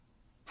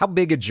How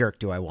big a jerk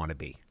do I want to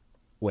be?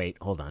 Wait,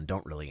 hold on.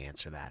 Don't really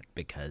answer that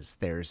because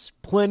there's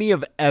plenty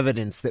of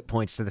evidence that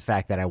points to the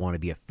fact that I want to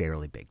be a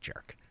fairly big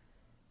jerk.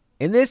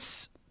 In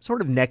this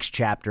sort of next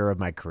chapter of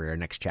my career,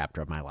 next chapter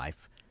of my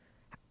life,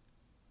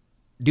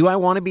 do I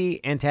want to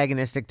be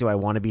antagonistic? Do I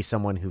want to be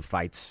someone who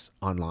fights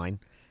online?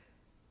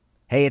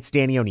 Hey, it's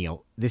Danny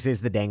O'Neill. This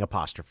is The Dang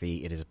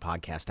Apostrophe. It is a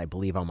podcast. I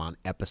believe I'm on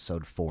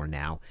episode 4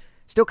 now.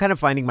 Still kind of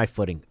finding my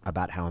footing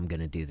about how I'm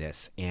going to do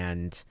this.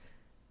 And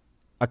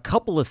a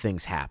couple of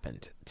things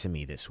happened to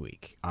me this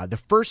week. The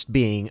first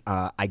being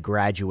I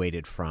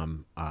graduated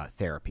from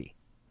therapy.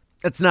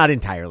 That's not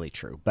entirely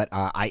true, but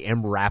I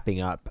am wrapping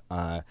up.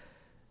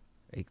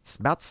 It's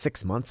about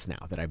 6 months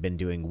now that I've been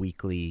doing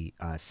weekly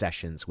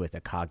sessions with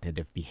a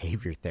cognitive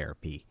behavior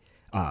therapist,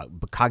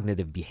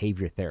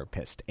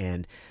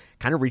 and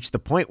kind of reached the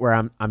point where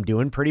I'm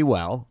doing pretty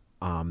well.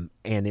 And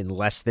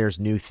unless there's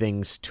new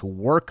things to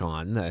work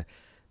on, the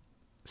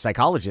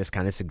psychologist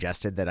kind of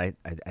suggested that I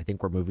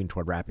think we're moving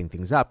toward wrapping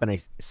things up. And I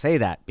say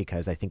that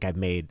because I think I've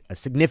made a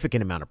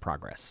significant amount of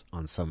progress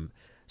on some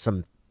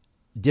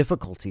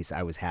difficulties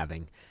I was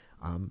having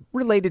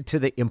related to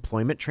the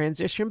employment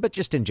transition, but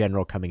just in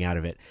general coming out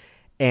of it.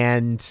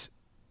 And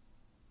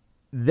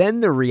then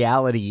the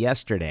reality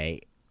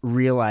yesterday,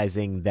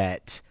 realizing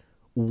that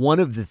one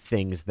of the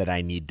things that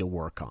I need to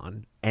work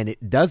on, and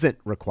it doesn't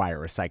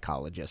require a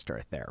psychologist or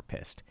a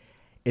therapist,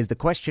 is the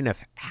question of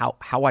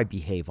how I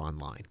behave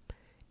online.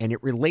 And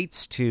it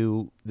relates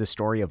to the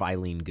story of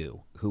Eileen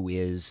Gu, who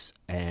is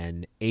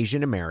an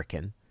Asian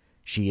American.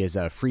 She is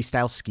a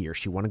freestyle skier.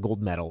 She won a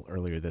gold medal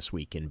earlier this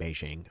week in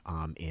Beijing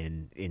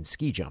in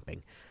ski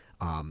jumping.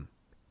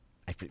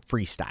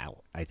 Freestyle,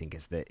 I think,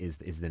 is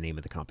the name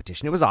of the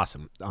competition. It was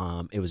awesome.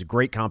 It was a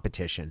great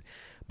competition.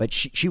 But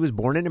she was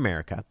born in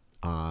America.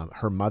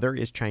 Her mother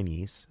is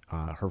Chinese.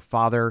 Her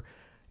father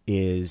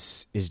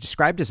is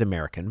described as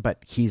American,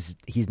 but he's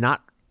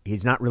not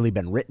really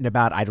been written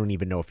about. I don't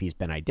even know if he's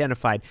been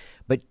identified.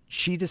 But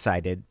she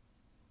decided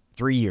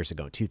 3 years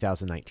ago,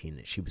 2019,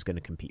 that she was going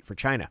to compete for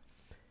China.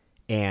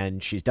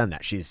 And she's done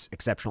that. She's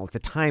exceptional. At the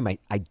time,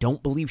 I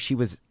don't believe she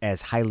was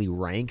as highly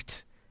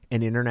ranked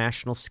an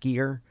international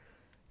skier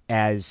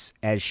as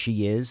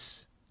she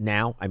is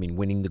now. I mean,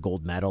 winning the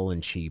gold medal,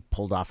 and she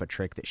pulled off a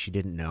trick that she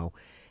didn't know.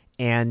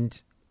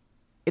 And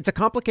it's a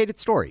complicated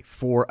story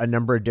for a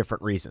number of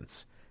different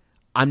reasons.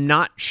 I'm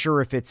not sure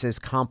if it's as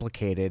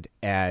complicated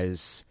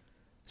as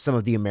some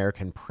of the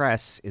American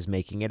press is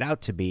making it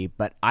out to be,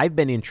 but I've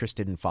been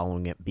interested in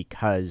following it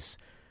because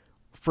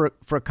for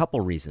a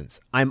couple reasons.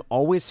 I'm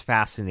always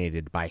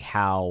fascinated by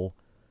how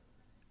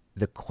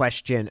the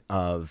question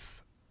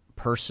of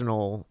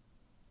personal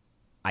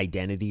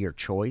identity or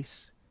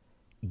choice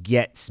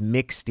gets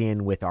mixed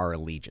in with our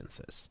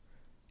allegiances.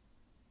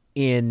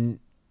 In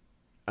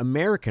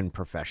American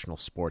professional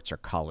sports or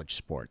college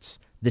sports,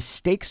 the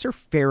stakes are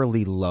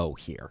fairly low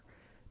here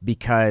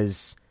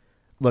because,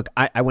 look,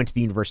 I went to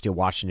the University of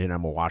Washington.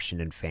 I'm a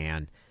Washington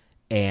fan.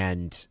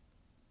 And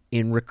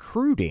in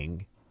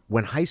recruiting,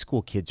 when high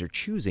school kids are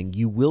choosing,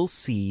 you will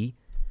see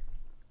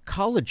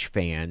college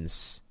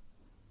fans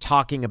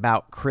talking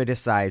about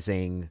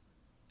criticizing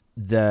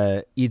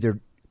the either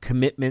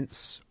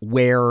commitments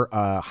where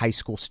a high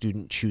school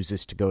student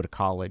chooses to go to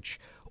college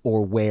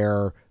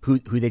or who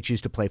they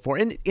choose to play for.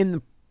 And in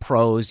the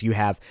pros, you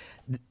have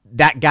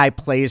that guy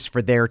plays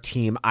for their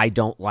team. I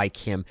don't like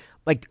him.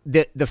 Like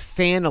the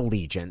fan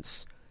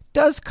allegiance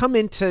does come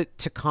into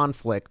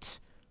conflict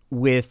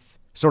with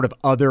sort of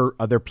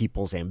other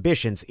people's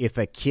ambitions. If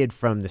a kid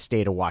from the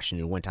state of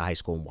Washington who went to high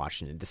school in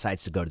Washington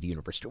decides to go to the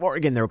University of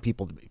Oregon, there are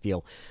people that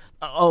feel,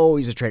 oh,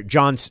 he's a traitor.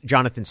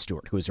 Jonathan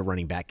Stewart, who is a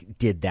running back,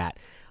 did that.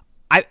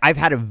 I've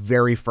had a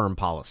very firm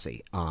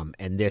policy,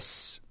 and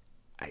this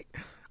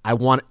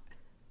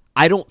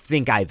I don't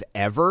think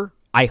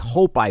I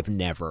hope I've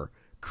never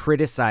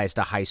criticized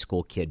a high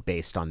school kid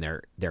based on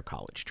their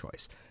college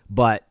choice.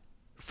 But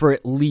for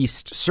at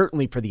least,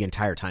 certainly for the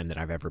entire time that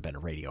I've ever been a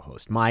radio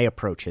host, my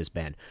approach has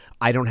been,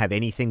 I don't have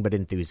anything but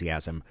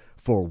enthusiasm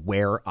for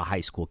where a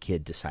high school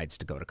kid decides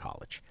to go to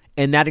college.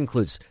 And that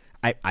includes,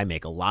 I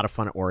make a lot of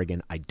fun at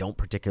Oregon. I don't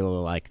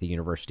particularly like the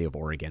University of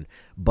Oregon,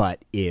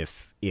 but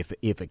if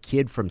a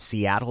kid from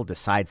Seattle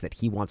decides that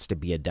he wants to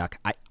be a Duck,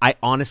 I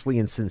honestly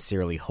and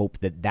sincerely hope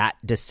that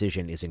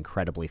decision is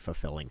incredibly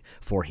fulfilling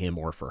for him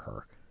or for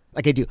her.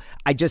 Like I do.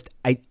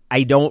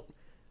 I don't.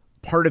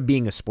 Part of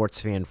being a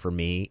sports fan for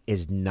me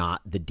is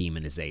not the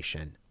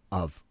demonization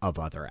of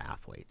other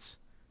athletes.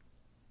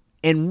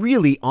 And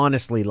really,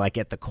 honestly, like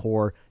at the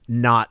core,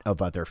 not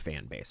of other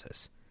fan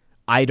bases.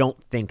 I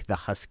don't think the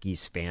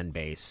Huskies fan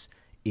base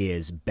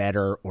is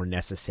better or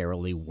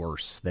necessarily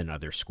worse than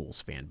other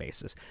schools' fan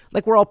bases.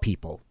 Like, we're all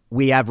people.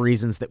 We have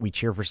reasons that we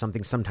cheer for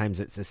something. Sometimes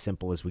it's as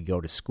simple as we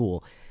go to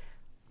school.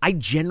 I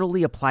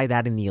generally apply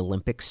that in the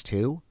Olympics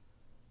too,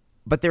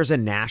 but there's a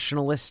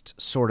nationalist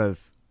sort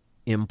of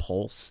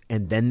impulse,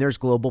 and then there's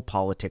global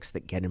politics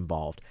that get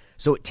involved.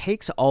 So it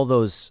takes all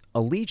those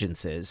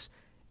allegiances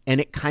and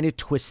it kind of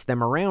twists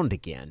them around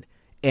again.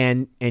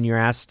 And you're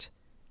asked,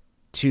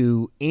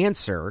 to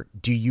answer,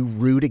 do you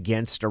root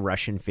against a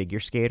Russian figure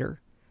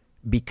skater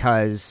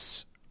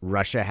because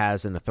Russia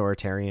has an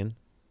authoritarian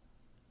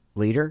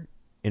leader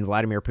in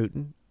Vladimir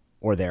Putin,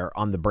 or they're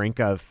on the brink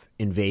of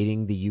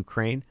invading the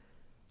Ukraine?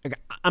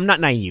 I'm not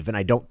naive, and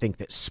I don't think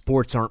that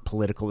sports aren't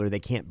political or they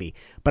can't be,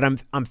 but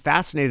I'm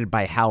fascinated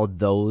by how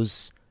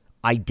those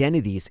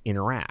identities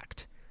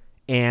interact.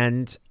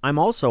 And I'm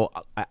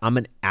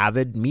an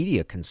avid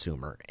media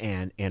consumer,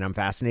 and I'm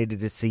fascinated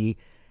to see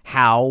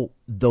how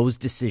those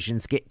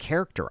decisions get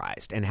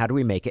characterized and how do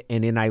we make it.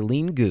 And in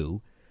Eileen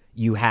Gu,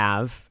 you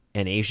have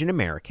an Asian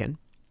American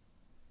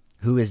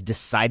who is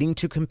deciding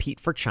to compete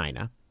for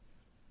China.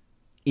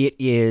 It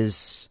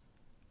is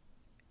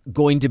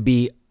going to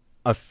be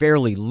a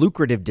fairly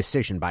lucrative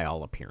decision by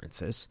all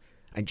appearances.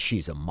 And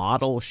she's a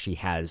model. She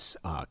has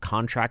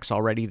contracts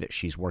already that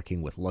she's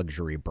working with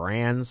luxury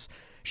brands.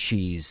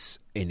 She's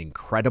an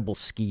incredible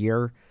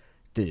skier.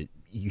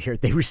 You hear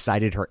they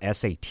recited her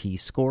SAT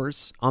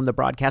scores on the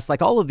broadcast,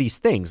 like all of these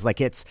things.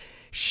 Like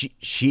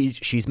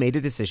she's made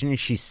a decision, and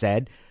she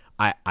said,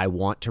 I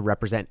want to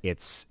represent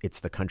it's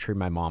the country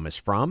my mom is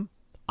from.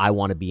 I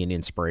want to be an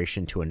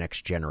inspiration to a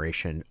next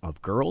generation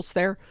of girls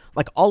there.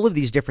 Like all of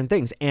these different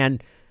things.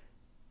 And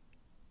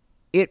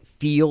it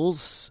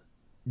feels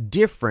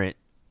different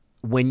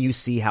when you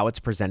see how it's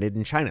presented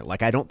in China.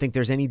 Like, I don't think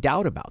there's any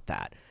doubt about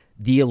that.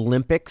 The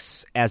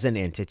Olympics as an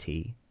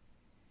entity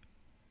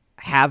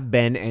have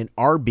been and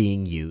are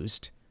being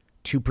used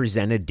to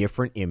present a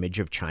different image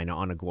of China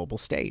on a global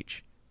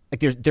stage.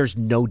 Like, there's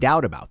no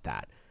doubt about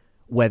that.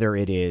 Whether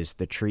it is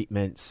the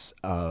treatments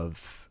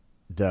of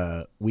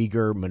the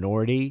Uyghur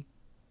minority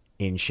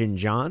in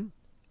Xinjiang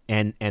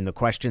and the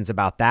questions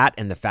about that,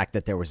 and the fact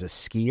that there was a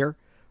skier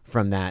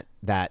from that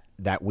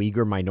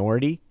Uyghur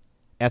minority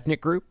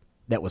ethnic group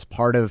that was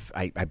part of,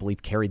 I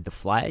believe, carried the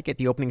flag at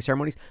the opening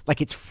ceremonies.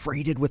 Like, it's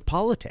freighted with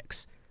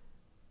politics.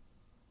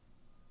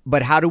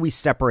 But how do we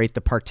separate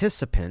the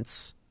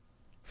participants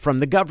from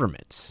the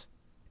governments?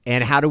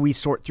 And how do we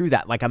sort through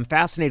that? Like, I'm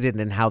fascinated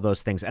in how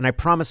those things, and I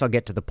promise I'll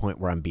get to the point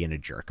where I'm being a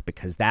jerk,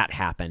 because that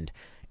happened,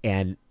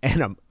 and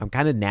I'm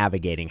kind of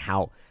navigating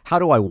how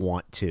do I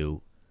want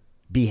to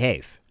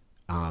behave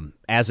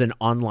as an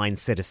online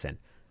citizen,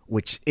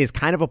 which is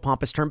kind of a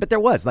pompous term, but there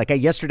was, like,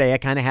 yesterday I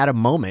kind of had a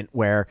moment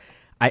where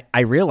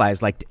I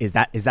realized, like, is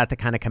that the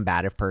kind of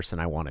combative person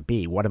I want to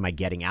be? What am I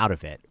getting out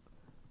of it?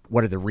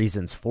 What are the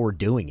reasons for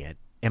doing it?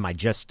 Am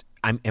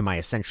I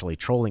essentially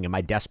trolling? Am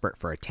I desperate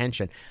for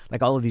attention?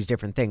 Like, all of these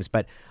different things.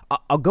 But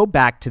I'll go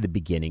back to the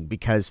beginning,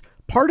 because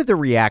part of the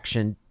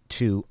reaction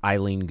to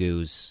Eileen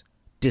Gu's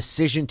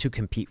decision to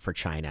compete for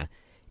China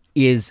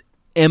is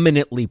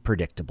eminently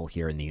predictable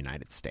here in the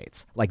United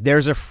States. Like,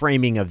 there's a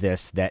framing of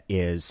this that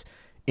is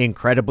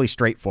incredibly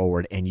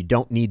straightforward, and you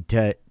don't need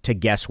to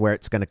guess where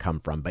it's going to come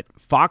from. But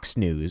Fox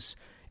News,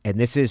 and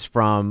this is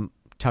from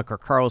Tucker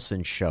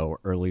Carlson's show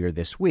earlier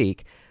this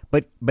week,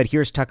 but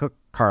here's Tucker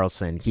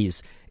Carlson.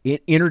 He's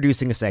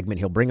introducing a segment.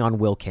 He'll bring on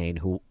Will Cain,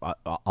 who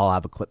I'll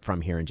have a clip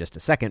from here in just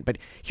a second. But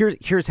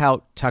here's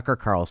how Tucker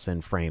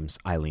Carlson frames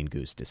Eileen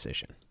Gu's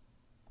decision.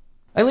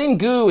 Eileen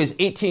Gu is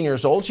 18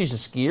 years old. She's a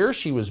skier.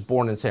 She was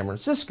born in San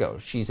Francisco.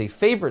 She's a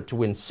favorite to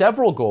win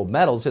several gold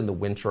medals in the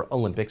Winter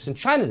Olympics in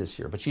China this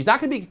year. But she's not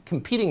going to be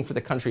competing for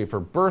the country of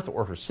her birth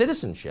or her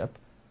citizenship.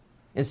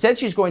 Instead,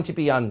 she's going to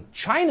be on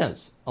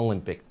China's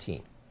Olympic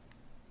team.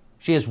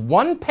 She has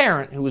one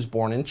parent who was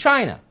born in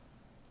China,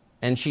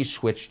 and she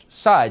switched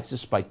sides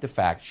despite the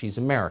fact she's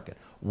American.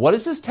 What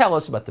does this tell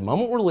us about the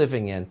moment we're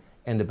living in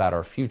and about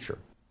our future?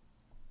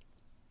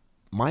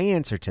 My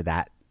answer to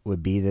that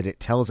would be that it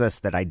tells us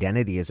that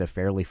identity is a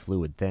fairly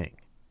fluid thing.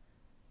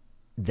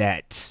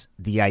 That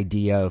the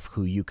idea of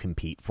who you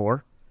compete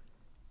for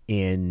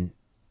in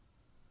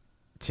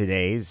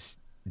today's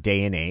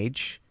day and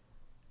age,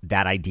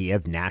 that idea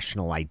of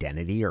national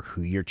identity or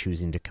who you're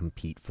choosing to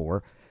compete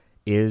for,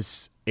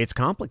 it's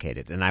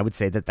complicated. And I would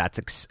say that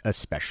that's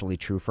especially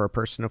true for a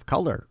person of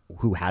color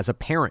who has a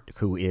parent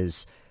who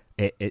is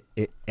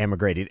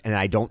emigrated. And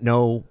I don't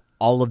know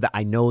all of that.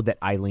 I know that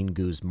Eileen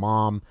Gu's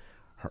mom,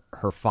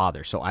 her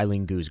father, so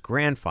Eileen Gu's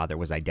grandfather,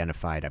 was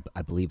identified,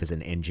 I believe, as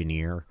an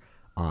engineer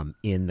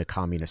in the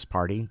Communist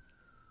Party.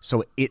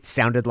 So it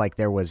sounded like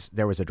there was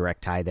a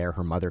direct tie there.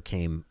 Her mother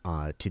came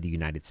to the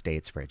United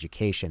States for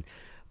education.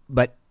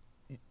 But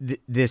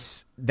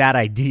that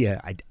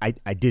idea,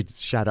 I did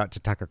shout out to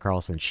Tucker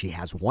Carlson. She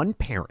has one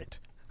parent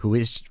who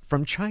is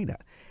from China,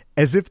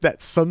 as if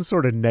that's some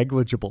sort of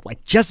negligible,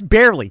 like just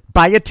barely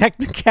by a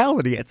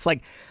technicality. It's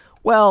like,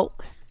 well,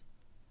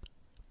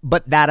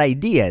 but that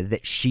idea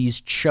that she's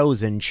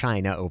chosen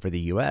China over the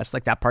U.S.,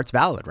 like, that part's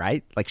valid,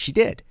 right? Like, she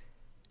did.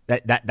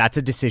 That's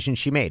a decision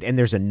she made. And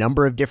there's a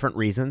number of different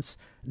reasons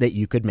that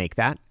you could make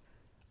that.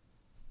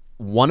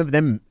 One of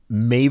them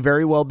may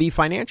very well be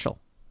financial.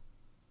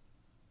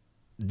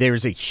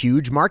 There's a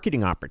huge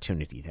marketing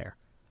opportunity there.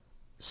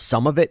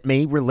 Some of it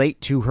may relate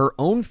to her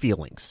own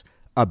feelings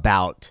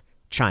about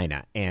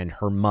China and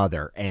her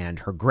mother and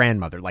her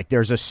grandmother. Like,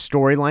 there's a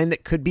storyline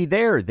that could be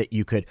there that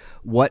you could,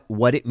 what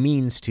it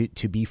means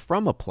to be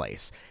from a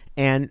place.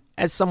 And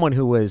as someone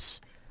who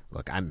was,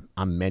 look, I'm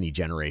many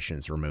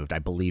generations removed. I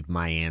believe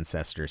my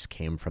ancestors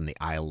came from the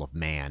Isle of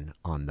Man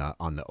on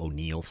the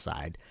O'Neill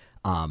side.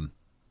 My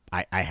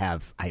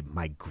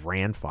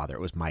grandfather,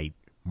 it was my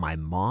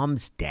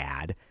mom's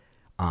dad.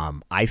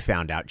 I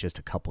found out just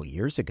a couple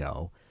years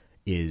ago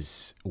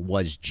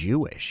was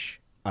Jewish.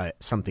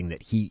 Something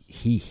that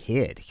he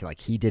hid.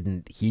 He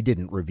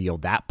didn't reveal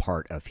that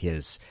part of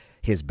his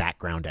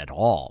background at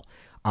all.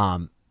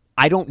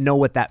 I don't know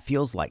what that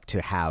feels like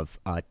to have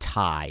a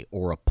tie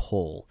or a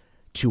pull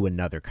to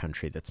another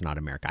country that's not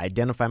America. I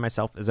identify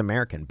myself as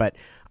American, but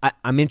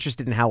I'm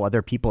interested in how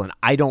other people, and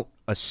I don't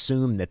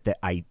assume that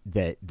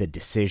the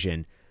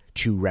decision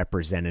to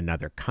represent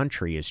another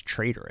country is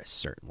traitorous,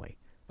 certainly.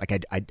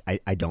 Like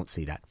I don't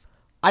see that.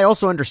 I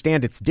also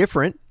understand it's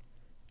different,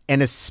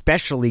 and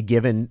especially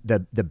given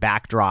the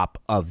backdrop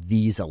of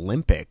these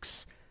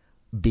Olympics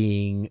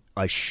being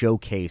a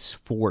showcase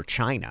for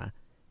China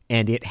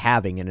and it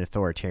having an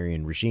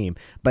authoritarian regime.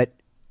 But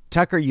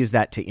Tucker used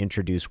that to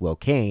introduce Will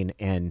Cain,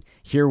 and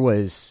here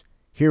was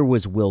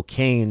Will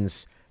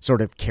Cain's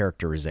sort of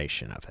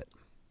characterization of it.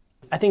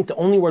 I think the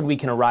only word we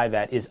can arrive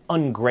at is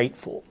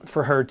ungrateful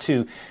for her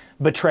to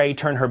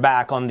turn her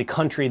back on the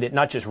country that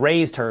not just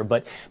raised her,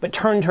 but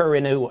turned her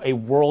into a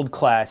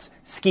world-class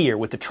skier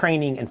with the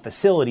training and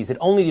facilities that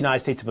only the United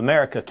States of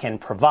America can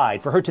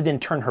provide. For her to then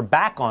turn her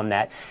back on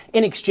that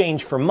in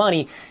exchange for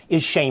money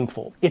is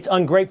shameful. It's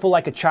ungrateful,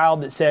 like a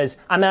child that says,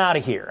 I'm out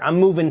of here, I'm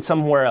moving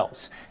somewhere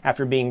else,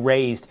 after being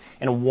raised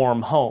in a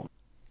warm home.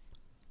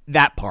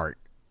 That part,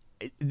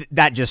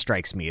 that just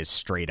strikes me as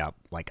straight up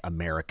like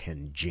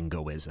American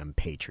jingoism,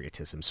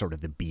 patriotism, sort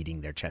of the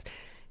beating their chest.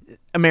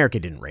 America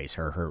didn't raise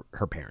her.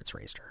 Her parents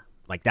raised her.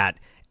 Like that,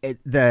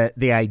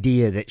 the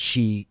idea that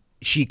she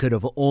could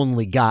have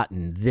only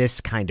gotten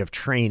this kind of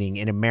training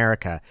in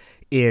America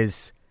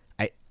is,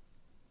 I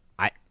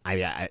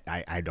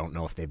don't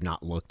know if they've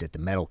not looked at the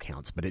medal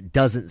counts, but it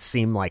doesn't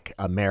seem like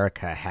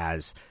America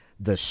has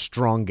the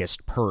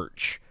strongest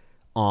perch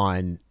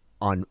on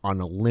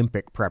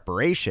Olympic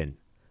preparation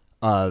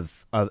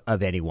of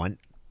anyone.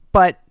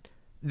 But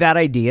that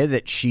idea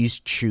that she's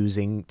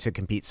choosing to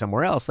compete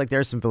somewhere else, like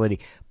there's some validity,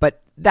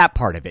 but that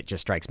part of it just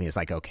strikes me as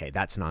like, okay,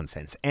 that's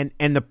nonsense. And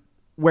the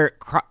where it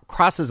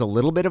crosses a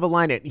little bit of a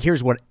line,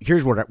 here's where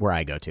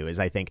I go to is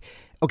I think,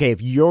 okay,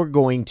 if you're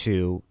going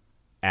to,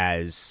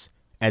 as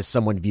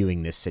someone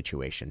viewing this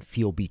situation,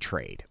 feel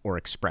betrayed or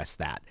express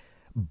that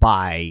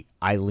by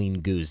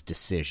Eileen Gu's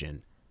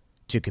decision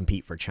to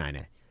compete for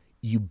China,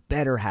 you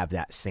better have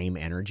that same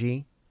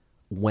energy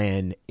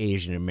when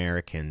Asian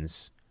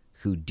Americans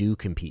who do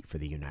compete for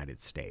the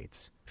United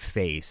States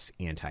face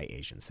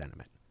anti-Asian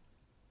sentiment.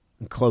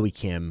 And Chloe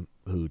Kim,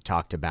 who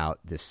talked about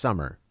this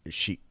summer,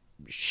 she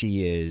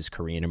is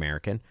Korean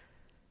American.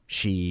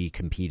 She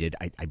competed,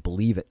 I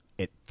believe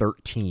at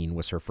 13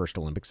 was her first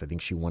Olympics. I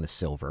think she won a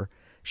silver.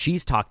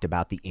 She's talked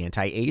about the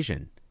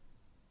anti-Asian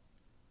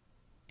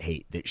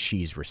hate that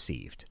she's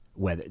received,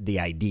 whether the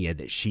idea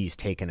that she's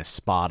taken a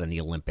spot in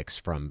the Olympics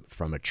from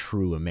a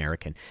true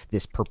American,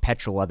 this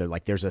perpetual other,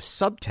 like there's a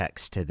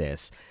subtext to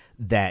this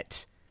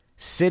that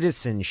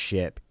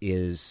citizenship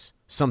is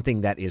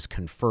something that is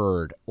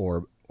conferred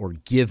or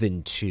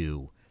given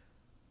to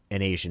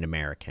an Asian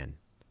American,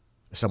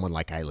 someone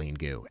like Eileen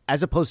Gu,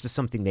 as opposed to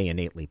something they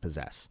innately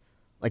possess.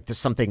 Like there's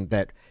something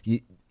that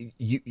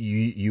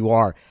you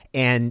are,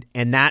 and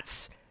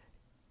that's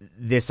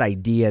this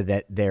idea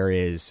that there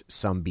is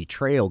some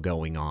betrayal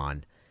going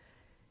on.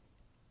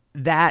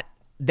 That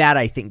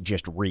I think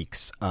just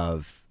reeks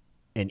of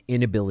an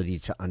inability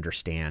to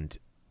understand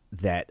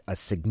that a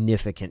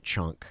significant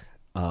chunk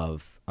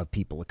of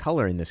people of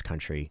color in this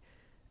country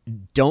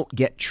don't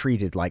get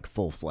treated like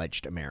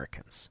full-fledged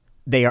Americans.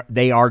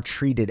 They are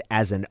treated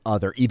as an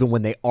other, even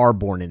when they are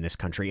born in this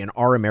country and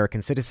are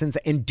American citizens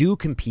and do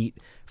compete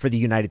for the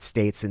United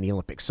States in the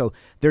Olympics. So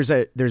there's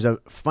a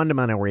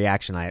fundamental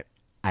reaction I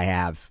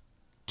have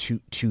to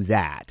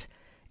that,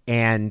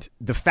 and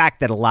the fact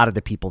that a lot of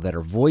the people that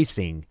are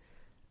voicing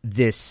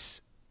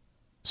this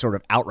sort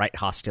of outright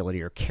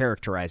hostility or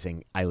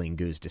characterizing Eileen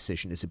Gu's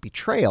decision as a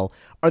betrayal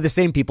are the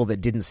same people that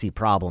didn't see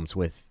problems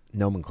with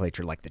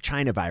nomenclature like the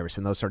China virus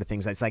and those sort of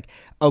things. It's like,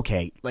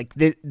 okay, like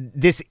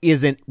this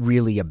isn't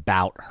really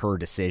about her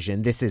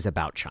decision. This is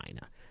about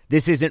China.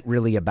 This isn't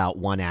really about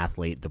one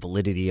athlete, the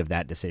validity of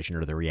that decision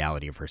or the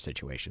reality of her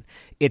situation.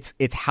 It's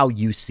how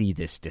you see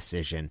this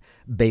decision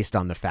based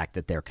on the fact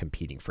that they're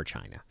competing for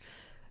China.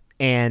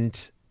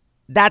 And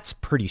that's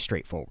pretty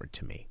straightforward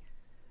to me.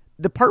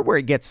 The part where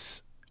it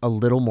gets a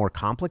little more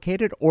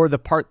complicated, or the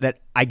part that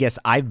I guess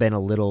I've been a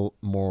little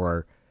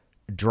more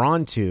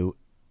drawn to,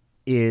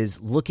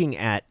 is looking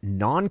at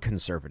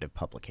non-conservative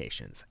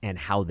publications and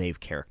how they've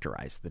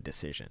characterized the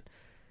decision.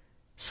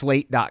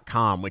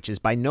 Slate.com, which is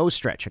by no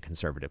stretch a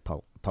conservative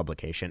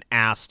publication,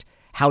 asked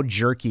how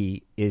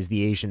jerky is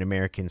the Asian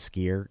American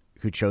skier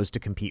who chose to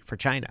compete for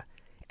China.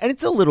 And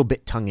it's a little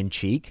bit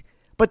tongue-in-cheek,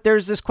 but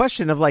there's this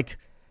question of like,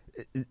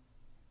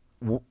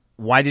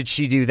 why did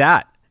she do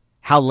that?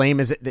 How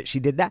lame is it that she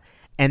did that?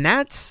 And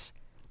that's,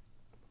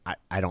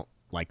 I don't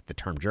like the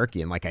term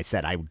jerky. And like I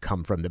said, I would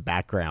come from the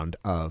background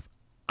of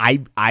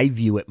I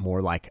view it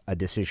more like a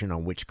decision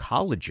on which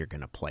college you're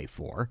going to play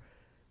for.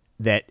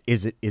 That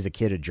is a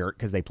kid a jerk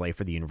because they play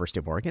for the University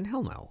of Oregon?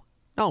 Hell no.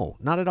 No,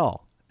 not at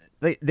all.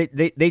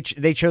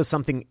 They chose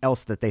something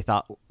else that they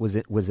thought was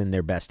in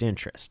their best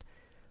interest.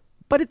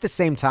 But at the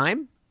same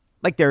time,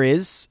 like there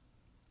is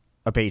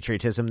a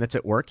patriotism that's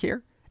at work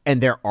here. And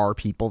there are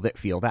people that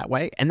feel that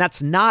way. And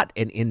that's not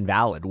an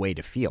invalid way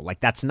to feel. Like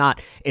it's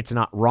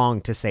not wrong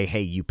to say,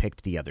 hey, you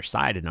picked the other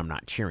side and I'm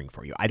not cheering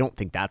for you. I don't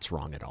think that's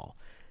wrong at all.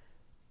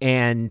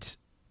 And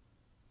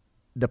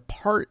the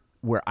part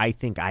where I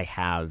think I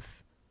have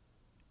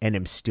and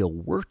am still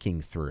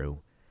working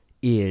through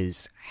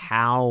is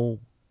how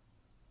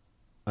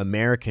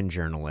American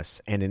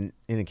journalists, and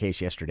in a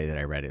case yesterday that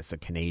I read, it's a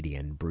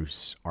Canadian,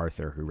 Bruce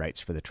Arthur, who writes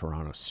for the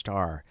Toronto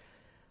Star,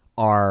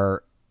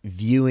 are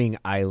viewing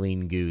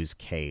Eileen Gu's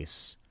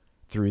case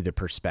through the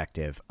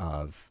perspective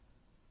of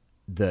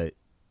the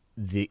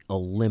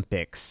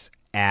Olympics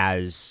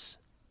as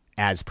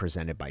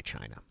presented by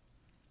China.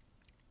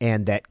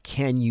 And that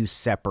can you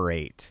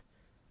separate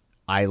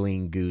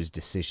Eileen Gu's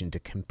decision to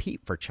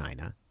compete for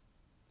China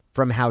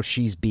from how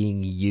she's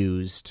being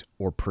used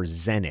or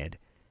presented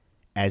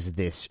as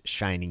this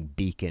shining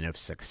beacon of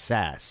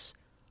success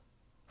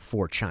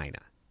for China,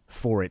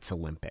 for its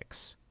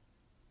Olympics,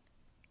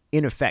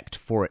 in effect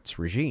for its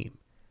regime?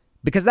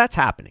 Because that's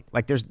happening.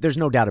 Like there's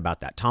no doubt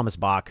about that. Thomas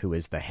Bach, who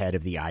is the head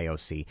of the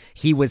IOC,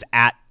 he was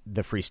at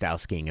the freestyle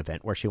skiing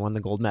event where she won the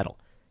gold medal.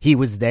 He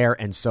was there,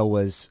 and so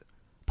was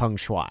Peng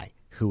Shuai,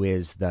 who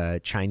is the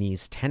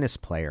Chinese tennis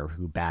player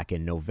who back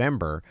in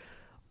November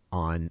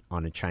on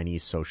a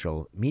Chinese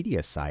social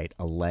media site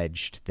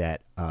alleged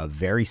that a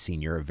very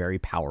senior, a very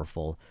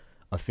powerful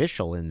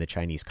official in the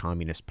Chinese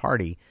Communist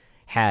Party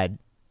had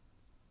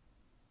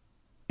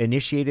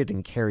initiated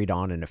and carried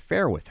on an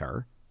affair with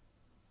her,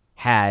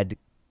 had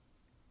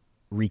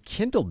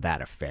rekindled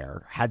that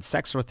affair, had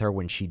sex with her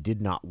when she did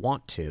not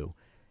want to,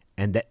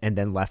 and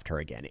then left her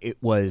again. It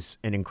was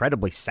an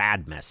incredibly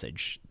sad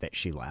message that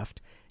she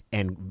left,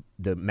 and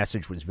the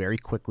message was very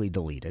quickly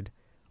deleted.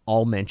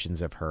 All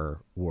mentions of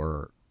her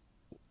were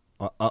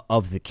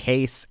of the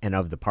case and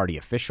of the party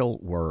official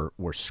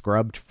were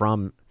scrubbed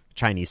from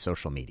Chinese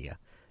social media.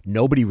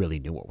 Nobody really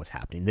knew what was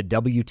happening. The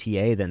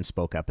WTA then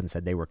spoke up and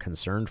said they were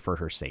concerned for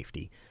her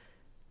safety.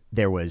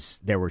 There was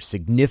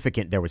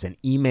an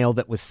email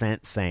that was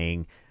sent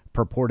saying,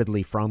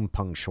 purportedly from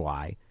Peng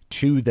Shuai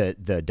to the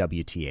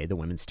WTA, the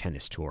Women's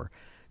Tennis Tour,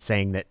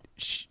 saying that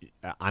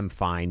I'm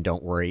fine,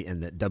 don't worry.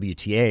 And the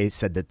WTA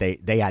said that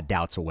they had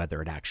doubts of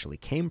whether it actually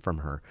came from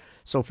her.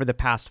 So for the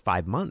past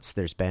 5 months,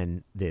 there's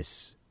been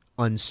this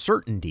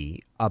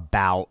uncertainty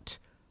about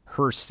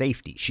her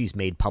safety. She's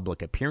made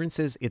public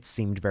appearances. It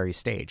seemed very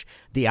staged.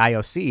 The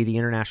IOC, the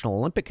International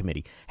Olympic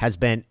Committee, has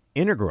been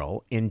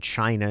integral in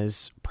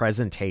China's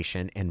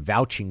presentation and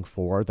vouching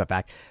for the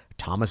fact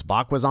Thomas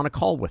Bach was on a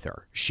call with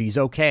her. She's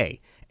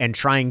okay. And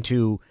trying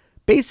to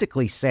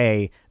basically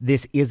say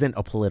this isn't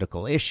a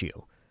political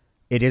issue.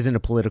 It isn't a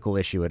political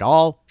issue at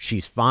all.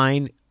 She's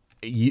fine.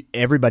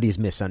 Everybody's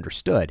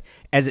misunderstood.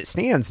 As it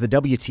stands, the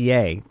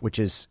WTA, which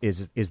is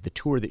the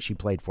tour that she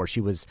played for,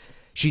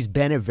 she's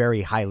been a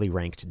very highly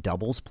ranked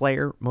doubles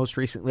player most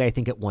recently. I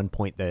think at one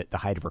point, the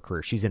height of her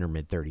career, she's in her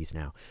mid-30s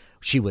now.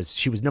 She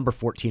was number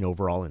 14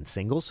 overall in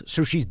singles,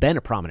 so she's been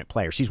a prominent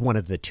player. She's one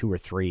of the 2 or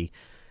 3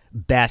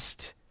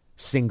 best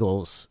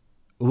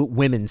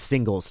women's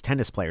singles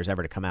tennis players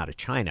ever to come out of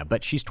China,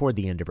 but she's toward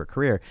the end of her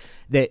career.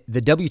 The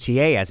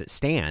WTA, as it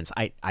stands,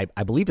 I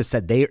believe has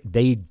said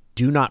they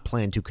do not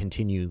plan to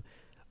continue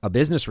a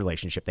business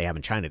relationship they have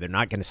in China. They're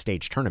not going to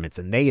stage tournaments,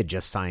 and they had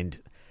just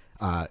signed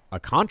a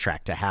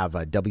contract to have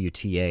a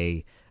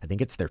WTA, I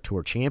think it's their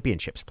tour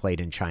championships, played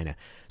in China.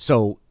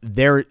 So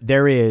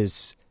there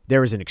is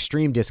an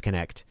extreme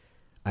disconnect,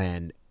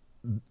 and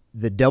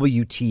the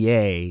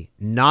WTA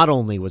not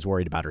only was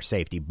worried about her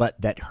safety,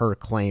 but that her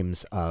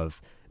claims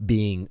of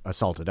being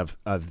assaulted,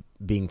 of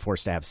being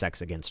forced to have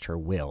sex against her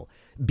will,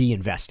 be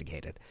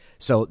investigated.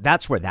 So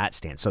that's where that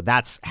stands. So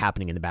that's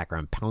happening in the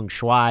background. Peng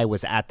Shuai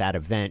was at that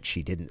event.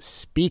 She didn't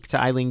speak to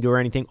Eileen Gu or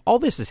anything. All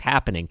this is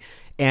happening.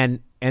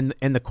 And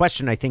the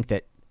question I think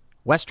that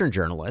Western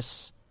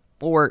journalists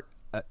or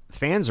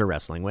fans are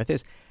wrestling with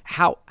is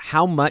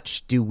how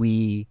much do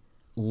we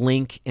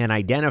link and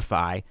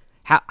identify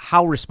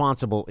how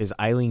responsible is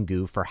Eileen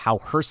Gu for how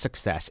her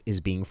success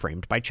is being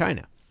framed by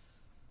China?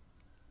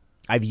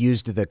 I've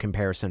used the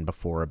comparison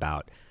before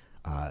about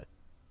a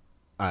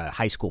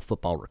high school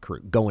football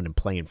recruit going and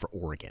playing for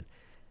Oregon.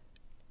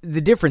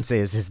 The difference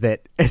is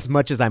that as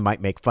much as I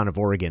might make fun of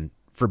Oregon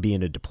for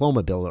being a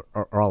diploma bill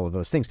or all of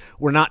those things,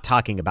 we're not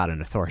talking about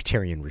an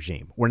authoritarian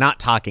regime. We're not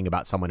talking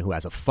about someone who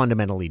has a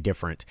fundamentally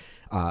different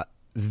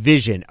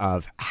vision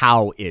of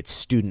how its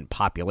student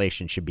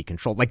population should be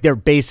controlled. Like they're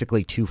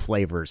basically 2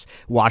 flavors,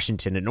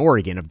 Washington and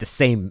Oregon, of the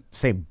same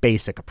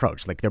basic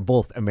approach. Like they're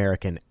both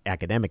American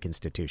academic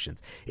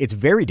institutions. It's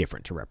very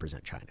different to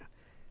represent China.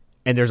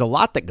 And there's a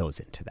lot that goes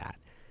into that.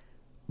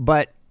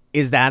 But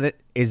is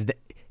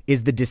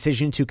is the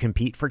decision to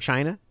compete for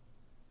China,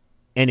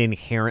 and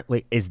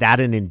inherently, is that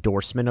an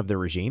endorsement of the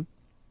regime?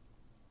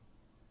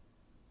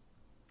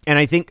 And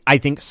I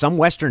think some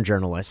Western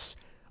journalists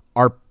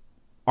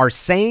are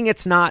saying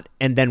it's not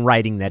and then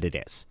writing that it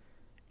is.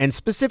 And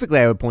specifically,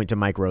 I would point to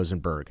Mike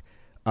Rosenberg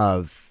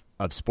of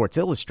Sports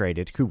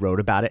Illustrated, who wrote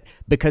about it,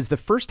 because the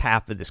first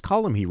half of this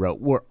column he wrote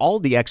were all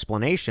the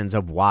explanations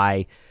of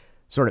why,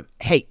 sort of,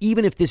 hey,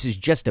 even if this is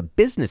just a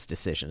business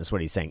decision, is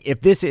what he's saying.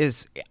 If this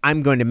is,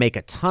 I'm going to make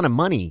a ton of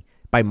money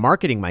by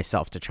marketing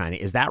myself to China,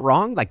 is that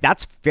wrong? Like,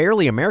 that's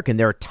fairly American.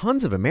 There are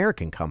tons of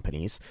American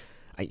companies.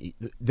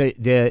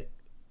 The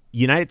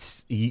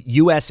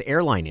U.S.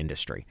 airline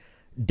industry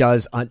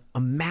does a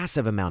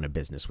massive amount of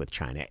business with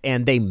China,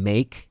 and they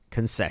make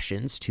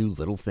concessions to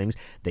little things.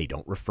 They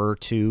don't refer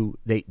to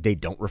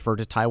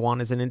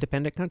Taiwan as an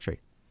independent country.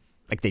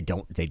 Like, they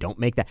don't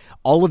make that.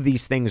 All of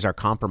these things are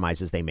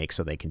compromises they make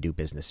so they can do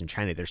business in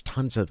China. There's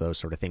tons of those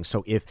sort of things.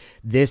 So if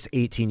this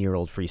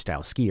 18-year-old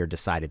freestyle skier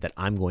decided that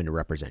I'm going to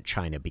represent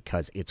China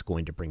because it's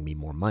going to bring me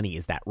more money,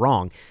 is that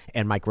wrong?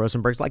 And Mike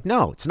Rosenberg's like,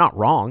 no, it's not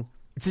wrong.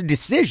 It's a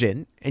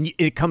decision, and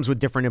it comes with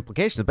different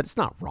implications, but it's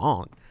not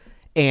wrong.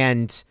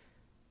 And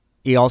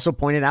he also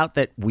pointed out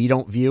that we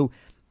don't view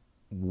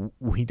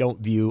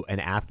an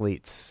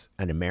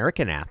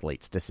American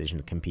athlete's decision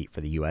to compete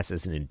for the U.S.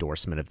 as an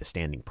endorsement of the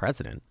standing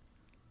president.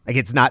 Like,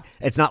 it's not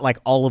like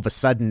all of a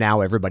sudden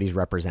now everybody's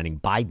representing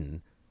Biden,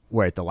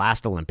 where at the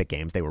last Olympic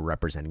Games they were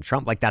representing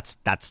Trump. Like, that's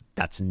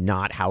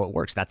not how it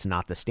works. That's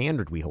not the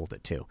standard we hold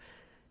it to.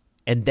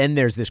 And then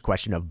there's this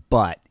question of,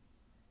 but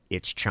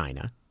it's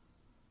China,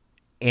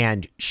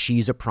 and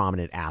she's a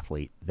prominent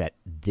athlete, that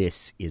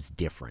this is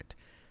different.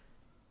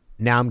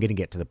 Now I'm going to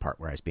get to the part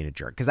where I was being a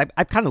jerk, because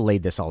I've kind of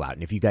laid this all out.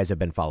 And if you guys have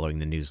been following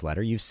the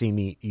newsletter, you've seen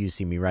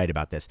me write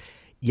about this.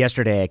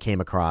 Yesterday, I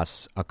came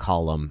across a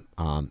column.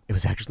 It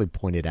was actually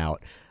pointed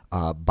out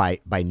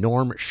by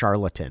Norm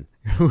Charlatan,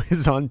 who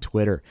is on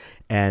Twitter,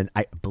 and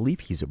I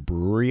believe he's a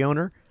brewery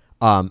owner.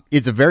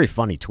 It's a very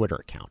funny Twitter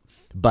account,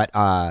 but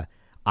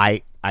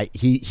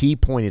he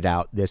pointed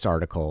out this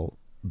article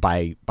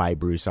by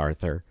Bruce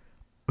Arthur,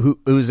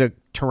 who's a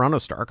Toronto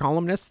Star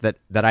columnist that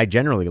I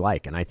generally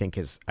like, and I think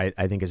is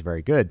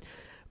very good.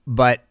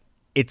 But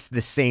it's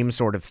the same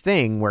sort of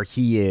thing where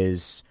he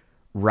is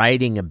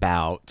writing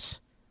about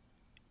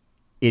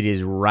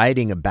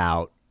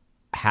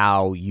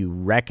how you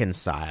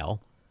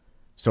reconcile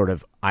sort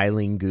of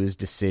Eileen Gu's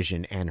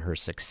decision and her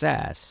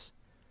success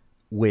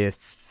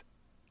with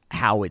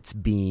how it's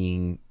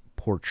being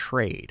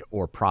portrayed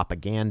or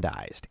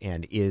propagandized,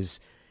 and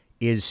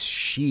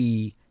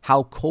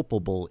how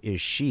culpable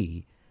is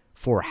she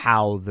for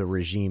how the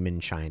regime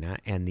in China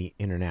and the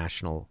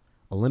International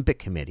Olympic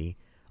Committee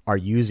are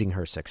using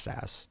her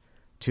success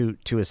to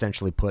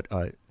essentially put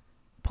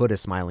a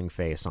smiling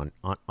face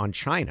on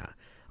China.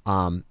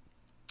 I'm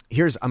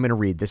going to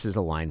read, this is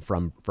a line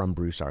from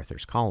Bruce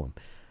Arthur's column.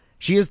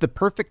 She is the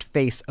perfect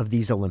face of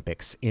these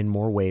Olympics in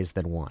more ways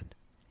than one.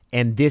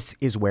 And this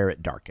is where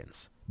it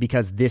darkens,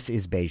 because this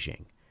is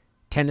Beijing.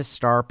 Tennis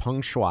star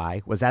Peng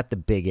Shuai was at the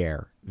Big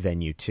Air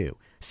venue too,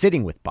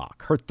 sitting with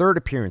Bach, her third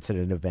appearance at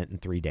an event in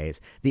 3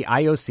 days. The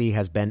IOC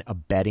has been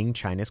abetting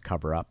China's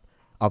cover-up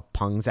of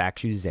Peng's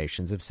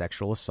accusations of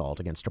sexual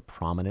assault against a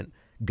prominent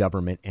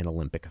government and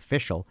Olympic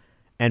official,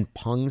 and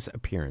Peng's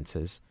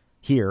appearances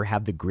here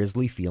have the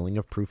grisly feeling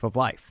of proof of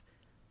life.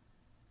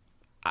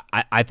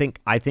 I think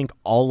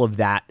all of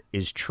that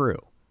is true,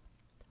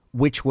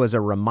 which was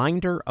a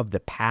reminder of the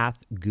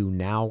path Gu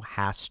now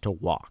has to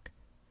walk.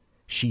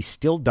 She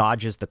still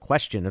dodges the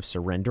question of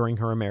surrendering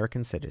her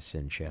American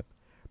citizenship,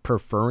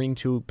 preferring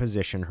to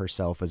position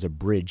herself as a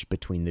bridge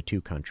between the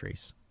two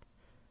countries.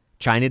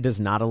 China does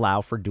not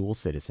allow for dual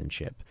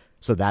citizenship,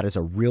 so that is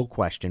a real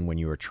question when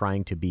you are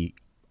trying to be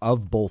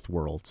of both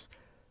worlds.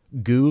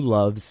 Gu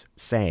loves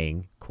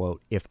saying,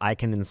 quote, "If I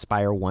can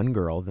inspire one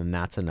girl, then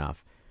that's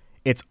enough.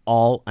 It's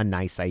all a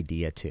nice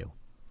idea, too."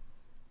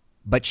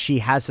 But she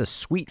has a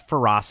sweet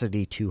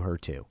ferocity to her,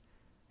 too.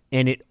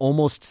 And it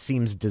almost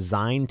seems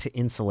designed to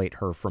insulate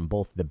her from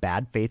both the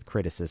bad faith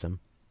criticism,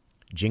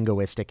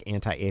 jingoistic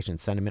anti-Asian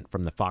sentiment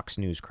from the Fox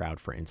News crowd,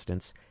 for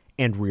instance,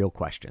 and real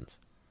questions.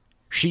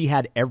 She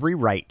had every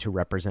right to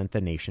represent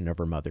the nation of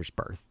her mother's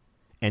birth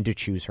and to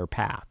choose her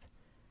path.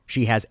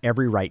 She has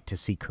every right to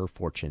seek her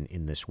fortune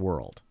in this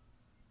world.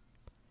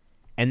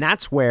 And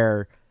that's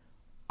where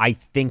I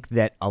think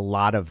that a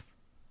lot of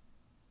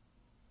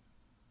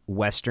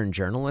Western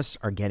journalists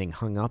are getting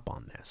hung up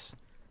on this,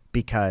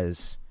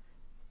 because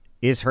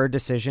is her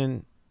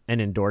decision an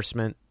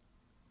endorsement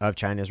of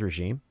China's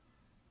regime?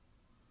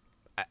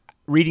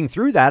 Reading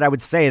through that, I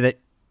would say that,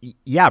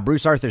 yeah,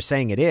 Bruce Arthur's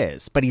saying it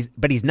is, but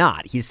he's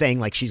not. He's saying,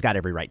 like, she's got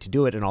every right to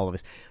do it and all of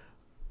this.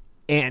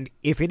 And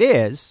if it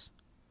is,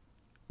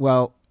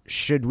 well,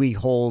 should we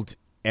hold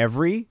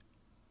every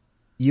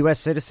U.S.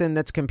 citizen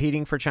that's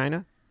competing for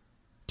China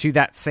to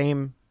that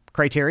same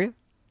criteria?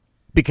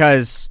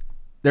 Because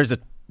there's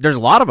a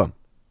lot of them,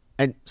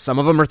 and some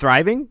of them are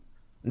thriving,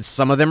 and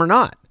some of them are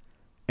not.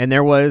 And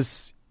there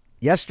was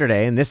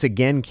yesterday, and this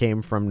again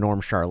came from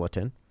Norm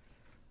Charlatan,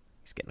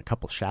 He's getting a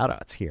couple shout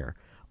outs here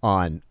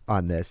on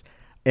this.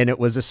 And it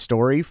was a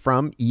story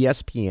from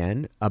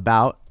ESPN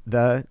about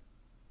the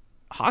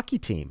hockey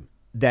team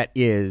that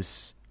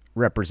is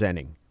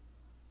representing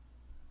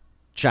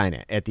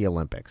China at the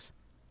Olympics.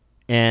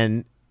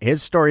 And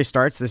his story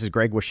starts, this is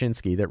Greg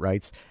Wyshynski that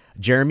writes,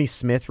 Jeremy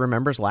Smith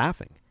remembers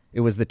laughing.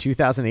 It was the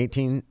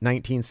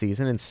 2018-19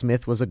 season, and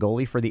Smith was a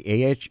goalie for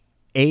the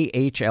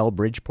AHL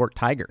Bridgeport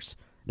Tigers,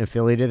 an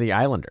affiliate of the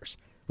Islanders.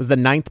 It was the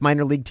 9th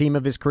minor league team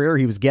of his career.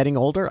 He was getting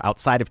older.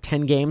 Outside of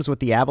 10 games with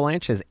the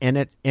Avalanche, his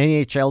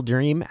NHL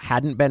dream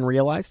hadn't been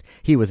realized.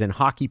 He was in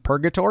hockey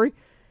purgatory,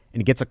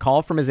 and he gets a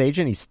call from his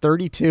agent. He's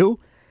 32.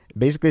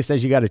 Basically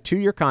says, you got a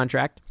 2-year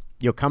contract.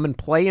 You'll come and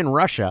play in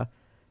Russia,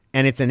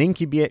 and it's an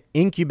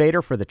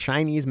incubator for the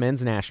Chinese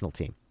men's national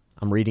team.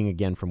 I'm reading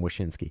again from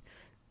Wyshynski.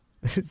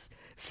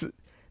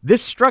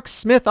 This struck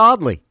Smith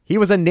oddly. He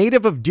was a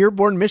native of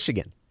Dearborn,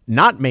 Michigan,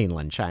 not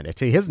mainland China.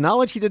 To his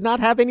knowledge, he did not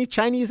have any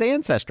Chinese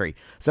ancestry,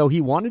 so he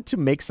wanted to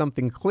make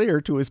something clear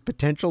to his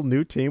potential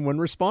new team when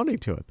responding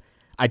to him.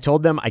 I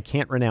told them I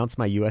can't renounce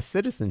my U.S.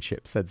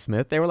 citizenship, said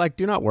Smith. They were like,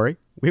 do not worry.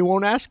 We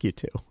won't ask you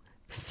to.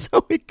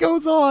 So it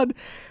goes on.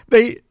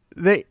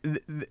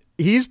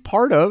 He's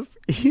part of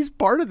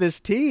this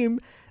team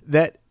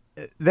that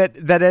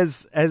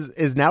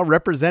is now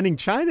representing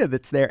China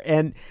that's there.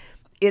 And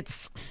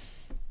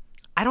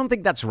I don't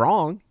think that's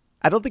wrong.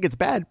 I don't think it's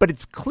bad, but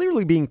it's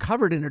clearly being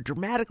covered in a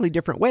dramatically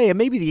different way. And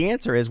maybe the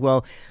answer is,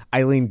 well,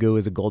 Eileen Gu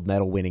is a gold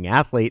medal winning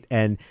athlete,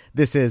 and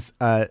this is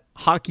a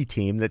hockey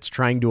team that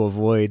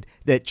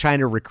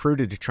China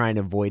recruited to try and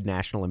avoid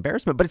national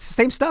embarrassment. But it's the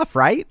same stuff,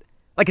 right?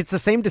 Like, it's the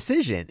same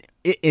decision.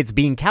 It's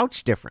being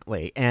couched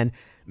differently. And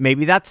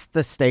maybe that's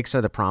the stakes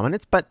or the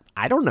prominence, but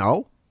I don't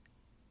know.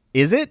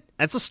 Is it?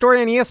 That's a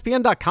story on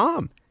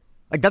ESPN.com.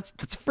 Like, that's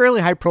a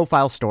fairly high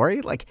profile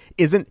story. Like,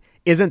 isn't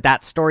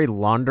that story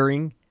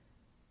laundering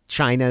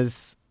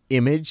China's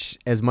image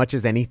as much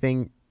as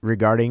anything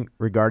regarding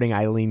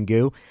Eileen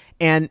Gu?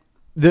 And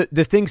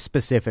the thing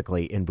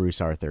specifically in Bruce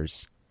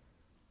Arthur's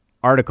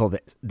article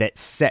that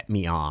set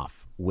me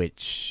off,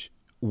 which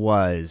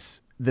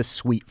was the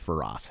sweet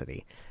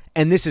ferocity.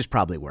 And this is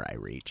probably where I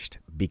reached,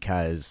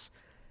 because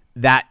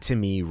that to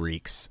me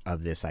reeks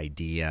of this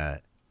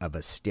idea of a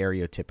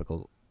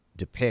stereotypical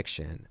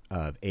depiction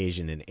of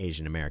Asian and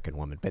Asian American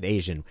women, but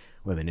Asian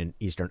women in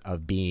Eastern,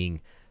 of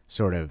being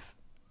sort of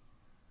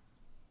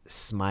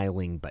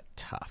smiling but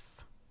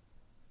tough.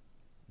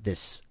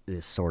 This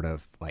sort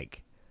of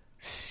like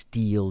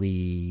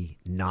steely,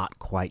 not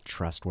quite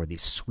trustworthy,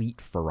 sweet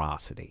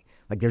ferocity.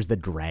 Like, there's the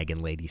dragon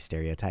lady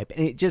stereotype,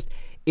 and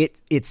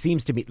it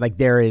seems to be like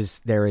there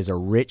is a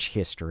rich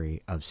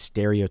history of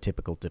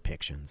stereotypical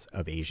depictions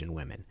of Asian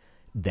women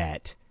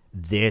that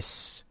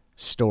this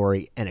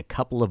story and a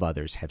couple of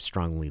others have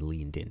strongly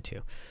leaned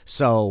into.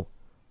 So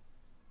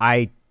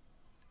I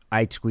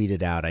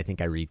tweeted out, I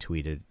think I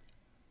retweeted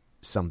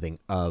something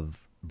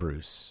of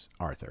Bruce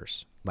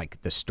Arthur's,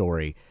 like the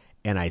story,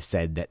 and I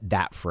said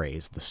that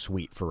phrase, the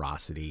sweet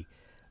ferocity,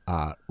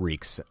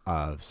 reeks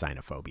of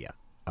xenophobia,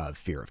 of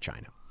fear of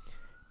China.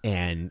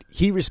 And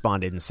he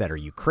responded and said, are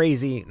you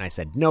crazy? And I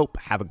said, nope,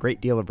 have a great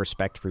deal of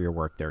respect for your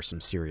work. There are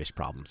some serious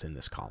problems in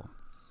this column.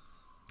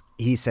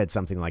 He said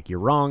something like, you're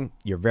wrong.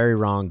 You're very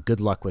wrong. Good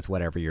luck with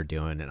whatever you're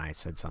doing. And I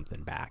said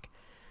something back.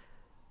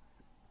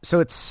 So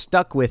it's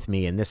stuck with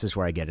me. And this is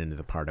where I get into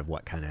the part of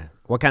what kind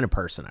of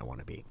person I want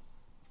to be,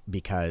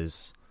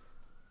 because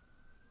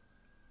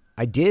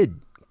I did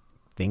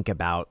think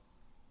about,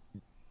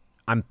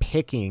 I'm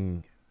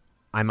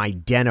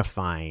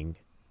identifying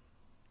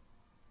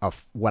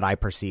what I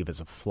perceive as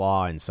a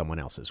flaw in someone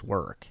else's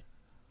work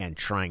and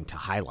trying to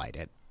highlight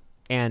it.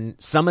 And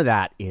some of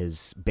that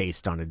is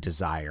based on a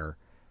desire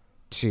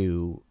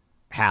to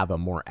have a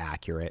more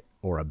accurate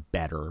or a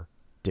better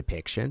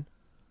depiction,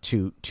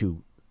 to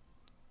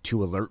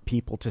alert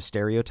people to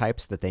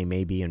stereotypes that they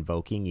may be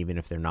invoking, even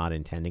if they're not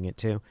intending it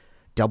to.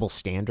 Double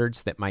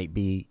standards that might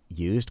be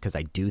used, because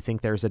I do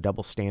think there's a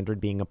double standard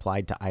being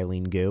applied to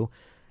Eileen Gu,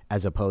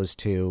 as opposed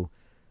to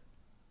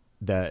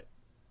the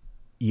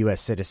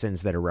U.S.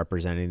 citizens that are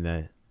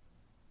representing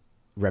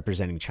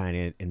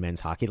China in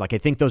men's hockey. Like, I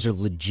think those are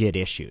legit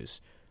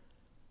issues.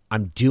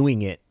 I'm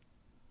doing it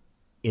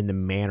in the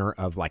manner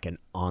of like an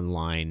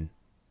online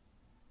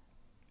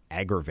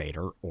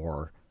aggravator,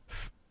 or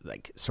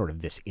like sort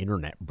of this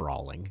internet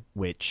brawling,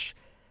 which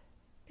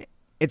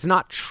it's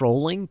not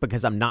trolling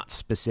because I'm not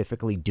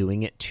specifically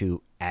doing it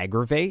to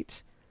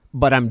aggravate,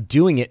 but I'm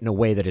doing it in a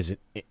way that is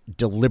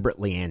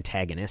deliberately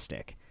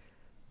antagonistic.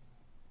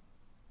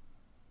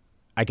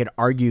 I could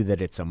argue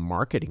that it's a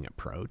marketing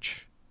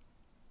approach,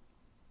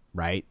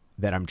 right?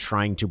 That I'm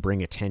trying to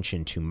bring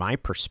attention to my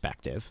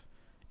perspective,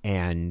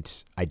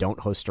 and I don't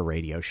host a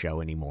radio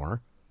show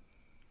anymore.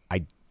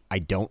 I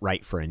don't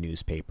write for a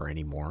newspaper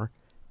anymore.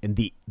 And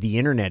the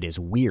internet is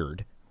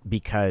weird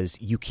because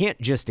you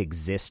can't just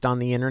exist on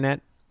the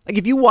internet. Like,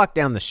 if you walk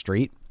down the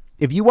street,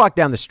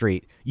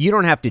 you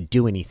don't have to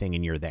do anything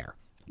and you're there.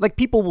 Like,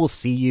 people will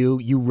see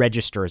you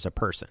register as a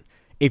person.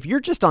 If you're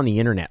just on the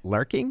internet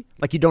lurking,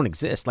 like, you don't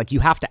exist. Like, you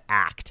have to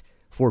act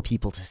for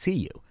people to see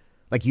you.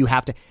 Like you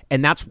have to,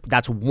 and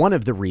that's one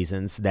of the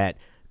reasons that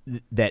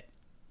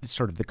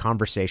sort of the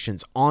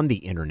conversations on the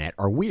internet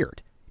are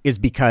weird, is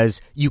because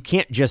you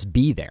can't just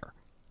be there.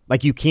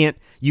 Like you can't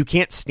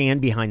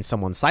stand behind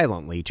someone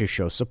silently to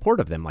show support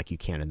of them like you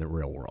can in the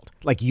real world.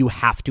 Like you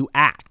have to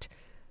act.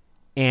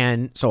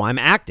 And so I'm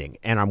acting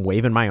and I'm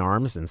waving my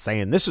arms and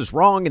saying, this is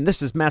wrong and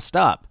this is messed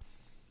up.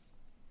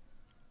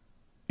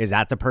 Is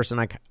that the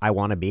person I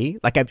want to be?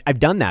 Like I've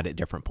done that at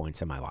different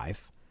points in my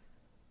life.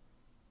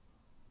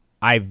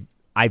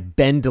 I've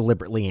been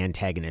deliberately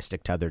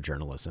antagonistic to other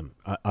journalism,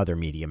 other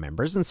media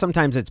members. And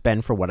sometimes it's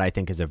been for what I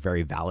think is a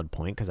very valid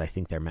point because I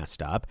think they're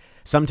messed up.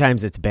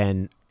 Sometimes it's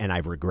been, and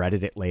I've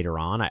regretted it later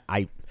on.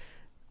 I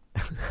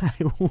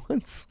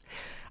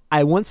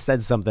once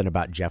said something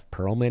about Jeff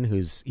Pearlman,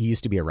 he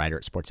used to be a writer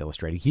at Sports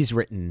Illustrated. He's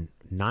written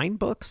 9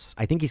 books.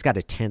 I think he's got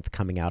a 10th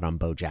coming out on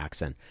Bo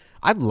Jackson.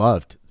 I've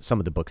loved some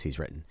of the books he's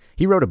written.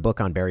 He wrote a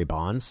book on Barry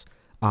Bonds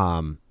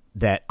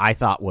that I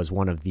thought was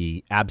one of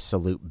the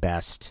absolute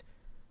best.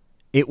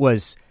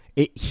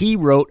 He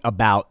wrote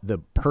about the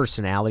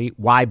personality,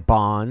 why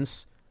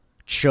Bonds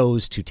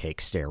chose to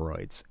take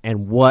steroids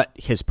and what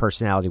his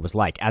personality was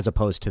like, as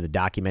opposed to the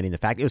documenting the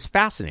fact. It was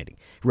fascinating.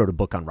 He wrote a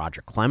book on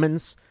Roger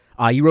Clemens.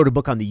 He wrote a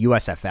book on the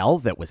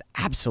USFL that was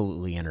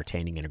absolutely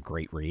entertaining and a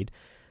great read.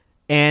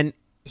 And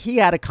he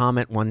had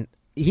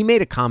he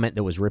made a comment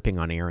that was ripping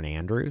on Erin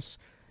Andrews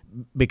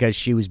because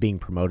she was being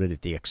promoted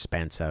at the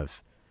expense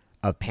of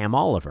Pam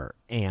Oliver.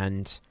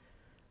 And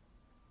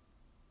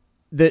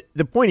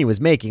the point he was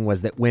making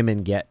was that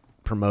women get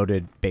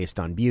promoted based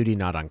on beauty,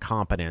 not on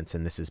competence,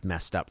 and this is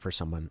messed up for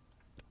someone.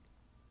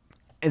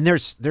 And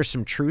there's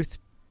some truth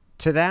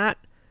to that,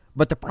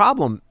 but the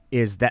problem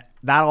is that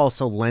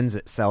also lends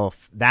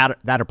itself, that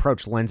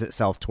approach lends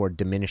itself toward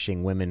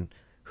diminishing women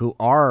who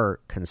are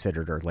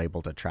considered or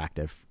labeled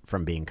attractive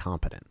from being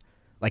competent.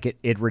 Like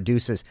it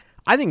reduces.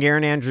 I think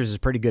Erin Andrews is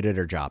pretty good at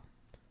her job,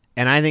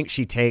 and I think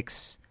she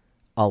takes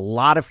a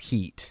lot of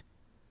heat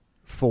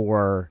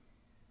for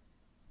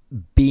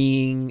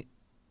being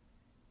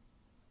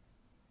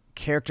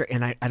character,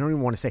 and I don't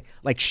even want to say,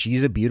 like,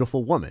 she's a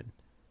beautiful woman,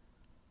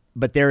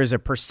 but there is a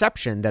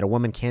perception that a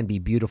woman can be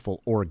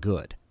beautiful or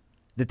good,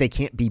 that they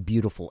can't be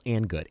beautiful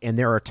and good. And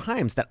there are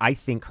times that I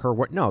think her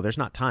work, no, there's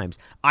not times,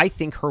 I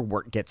think her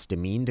work gets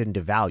demeaned and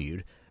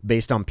devalued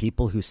based on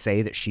people who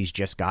say that she's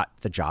just got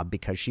the job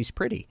because she's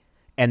pretty.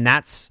 And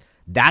that's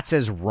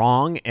as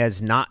wrong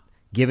as not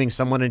giving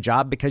someone a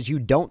job because you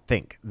don't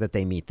think that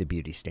they meet the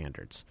beauty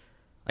standards.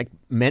 Like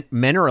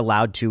men are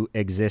allowed to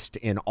exist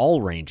in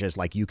all ranges.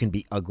 Like you can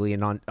be ugly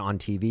and on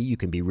TV. You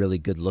can be really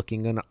good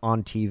looking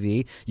on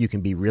TV. You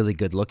can be really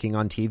good looking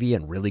on TV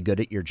and really good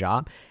at your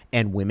job.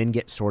 And women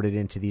get sorted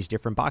into these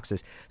different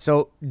boxes.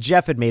 So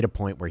Jeff had made a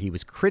point where he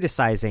was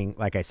criticizing,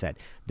 like I said,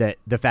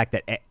 the fact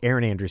that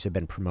Erin Andrews had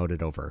been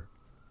promoted over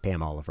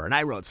Pam Oliver. And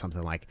I wrote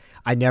something like,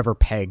 I never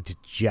pegged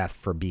Jeff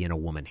for being a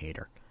woman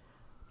hater.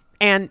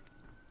 And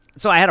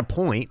so I had a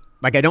point.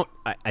 Like I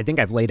think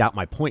I've laid out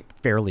my point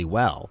fairly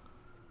well.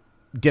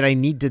 Did I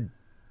need to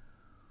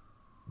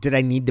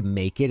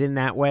make it in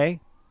that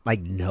way?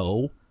 Like,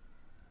 no.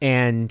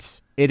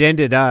 And it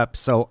ended up,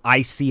 so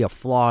I see a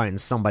flaw in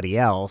somebody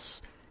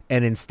else,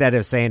 and instead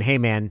of saying, hey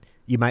man,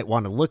 you might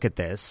want to look at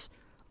this,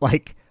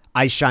 like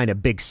I shine a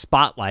big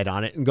spotlight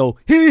on it and go,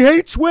 he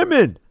hates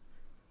women.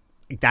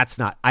 That's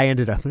not, I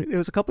ended up, it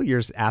was a couple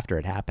years after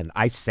it happened.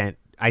 I sent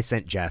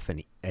Jeff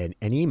an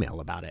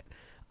email about it.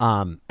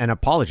 And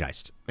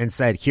apologized and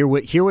said, here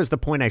was the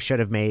point I should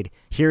have made.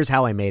 Here's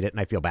how I made it,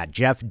 and I feel bad.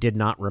 Jeff did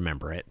not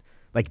remember it,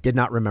 did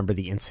not remember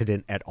the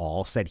incident at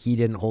all, said he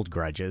didn't hold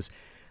grudges.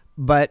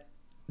 But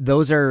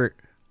those are,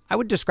 I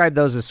would describe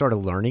those as sort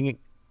of learning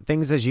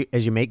things as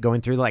you make going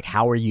through, like,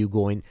 how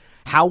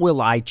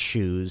will I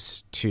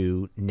choose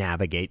to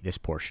navigate this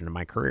portion of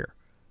my career?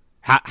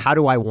 How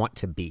do I want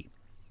to be?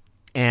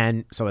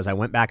 And so as I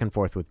went back and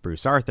forth with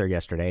Bruce Arthur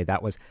yesterday,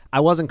 I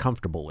wasn't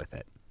comfortable with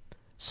it.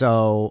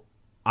 So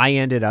I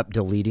ended up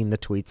deleting the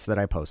tweets that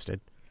I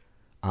posted.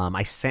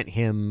 I sent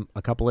him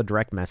a couple of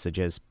direct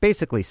messages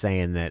basically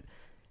saying that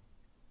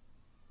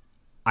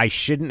I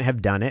shouldn't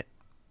have done it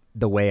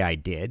the way I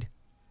did.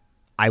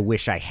 I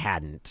wish I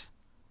hadn't.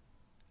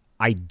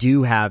 I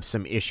do have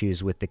some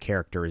issues with the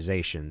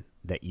characterization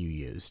that you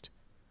used.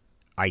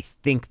 I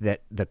think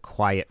that the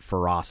quiet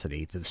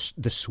ferocity,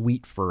 the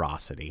sweet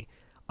ferocity,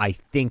 I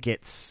think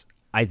it's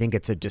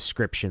a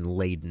description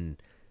laden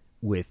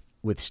with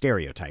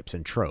stereotypes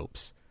and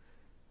tropes.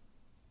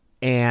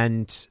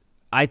 And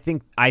I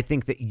think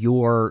that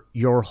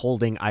you're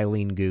holding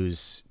Eileen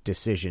Gu's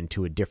decision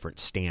to a different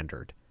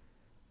standard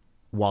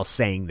while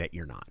saying that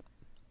you're not.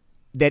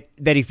 That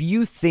if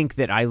you think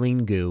that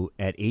Eileen Gu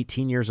at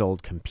 18 years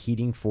old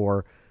competing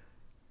for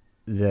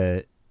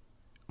China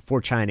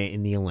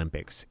in the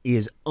Olympics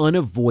is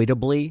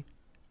unavoidably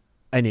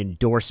an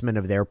endorsement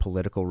of their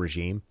political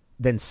regime,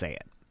 then say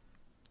it.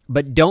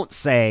 But don't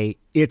say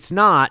it's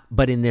not,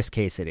 but in this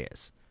case it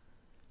is.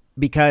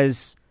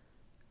 Because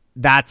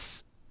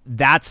that's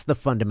the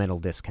fundamental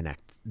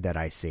disconnect that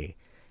I see.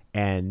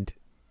 And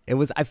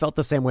I felt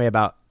the same way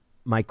about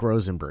Mike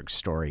Rosenberg's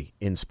story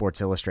in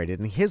Sports Illustrated,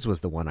 and his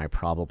was the one I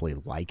probably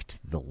liked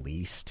the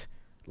least.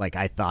 Like,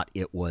 I thought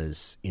it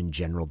was, in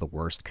general, the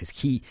worst because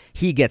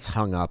he gets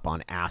hung up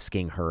on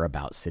asking her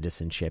about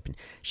citizenship. And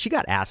she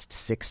got asked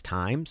 6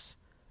 times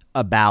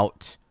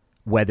about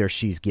whether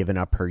she's given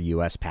up her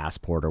U.S.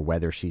 passport or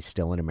whether she's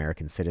still an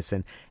American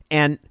citizen.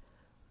 And,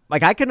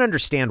 like, I can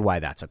understand why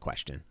that's a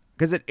question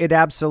because it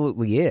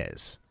absolutely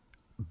is.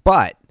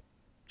 But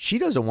she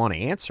doesn't want to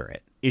answer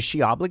it. Is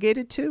she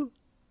obligated to?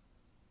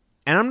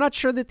 And I'm not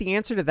sure that the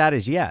answer to that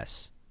is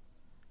yes.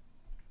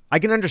 I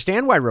can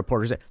understand why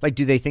reporters, like,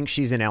 do they think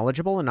she's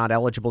ineligible and not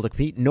eligible to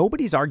compete?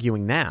 Nobody's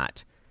arguing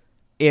that.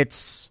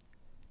 It's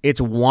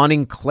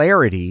wanting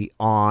clarity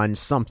on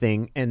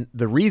something, and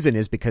the reason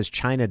is because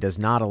China does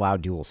not allow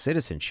dual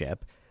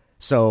citizenship.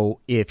 So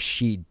if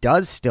she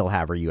does still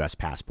have her U.S.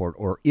 passport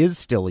or is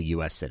still a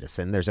U.S.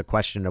 citizen, there's a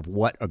question of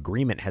what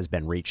agreement has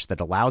been reached that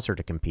allows her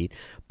to compete.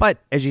 But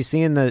as you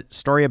see in the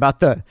story about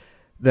the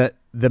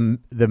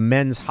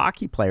men's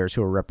hockey players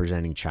who are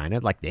representing China,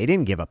 like, they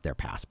didn't give up their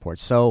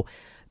passports. So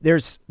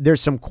there's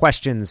some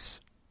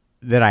questions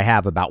that I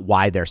have about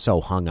why they're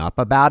so hung up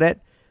about it.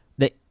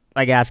 That,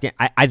 like, asking,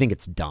 I think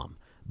it's dumb.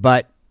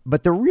 But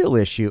the real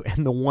issue,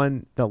 and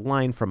the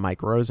line from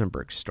Mike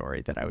Rosenberg's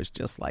story that I was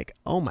just like,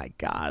 oh my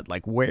God,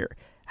 like,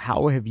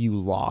 how have you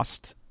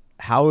lost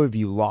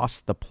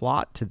the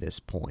plot to this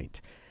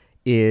point,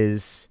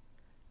 is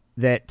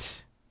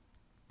that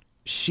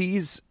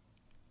she's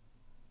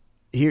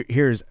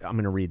here's I'm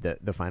going to read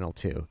the final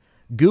 2.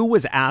 Gu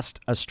was asked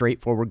a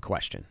straightforward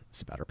question.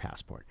 It's about her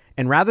passport.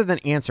 And rather than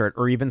answer it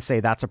or even say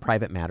that's a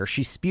private matter,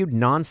 she spewed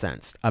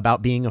nonsense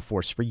about being a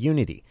force for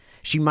unity.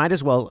 She might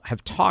as well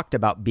have talked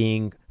about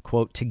being,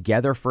 quote,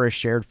 together for a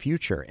shared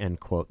future,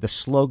 end quote, the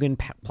slogan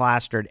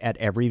plastered at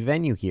every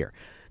venue here.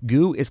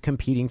 Gu is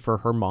competing for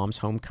her mom's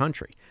home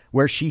country,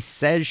 where she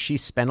says she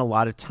spent a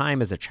lot of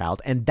time as a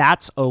child, and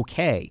that's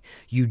okay.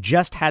 You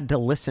just had to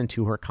listen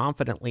to her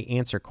confidently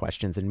answer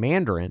questions in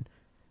Mandarin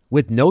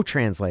with no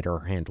translator or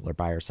handler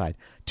by her side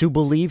to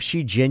believe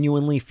she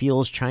genuinely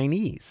feels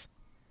Chinese.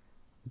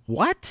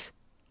 What?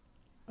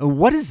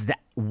 What is that?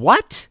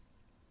 What?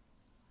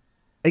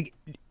 Like,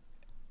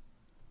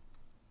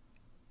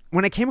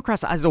 when I came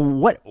across, I was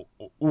like,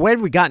 what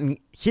have we gotten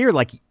here?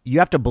 Like, you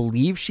have to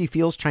believe she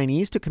feels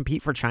Chinese to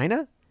compete for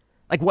China?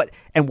 Like, what?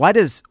 And what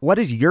is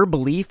your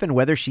belief in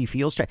whether she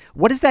feels Chinese?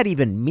 What does that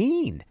even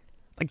mean?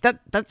 Like,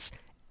 that's,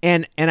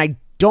 and I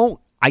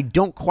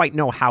don't quite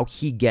know how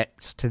he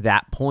gets to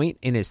that point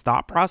in his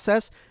thought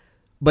process,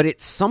 but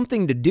it's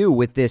something to do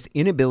with this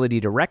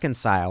inability to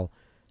reconcile.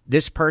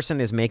 This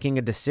person is making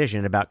a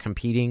decision about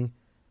competing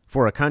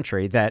for a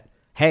country that,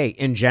 hey,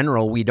 in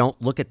general, we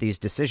don't look at these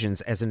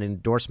decisions as an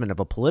endorsement of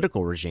a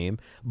political regime.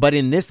 But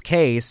in this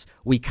case,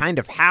 we kind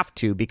of have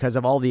to because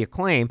of all the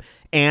acclaim.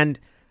 And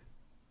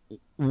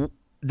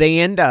they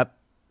end up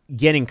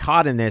getting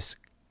caught in this.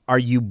 Are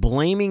you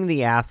blaming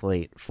the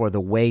athlete for the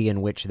way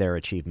in which their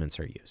achievements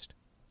are used?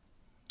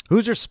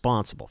 Who's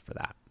responsible for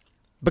that?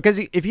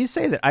 Because if you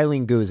say that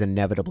Eileen Gu is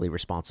inevitably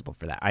responsible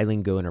for that,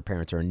 Eileen Gu and her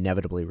parents are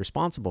inevitably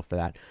responsible for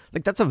that,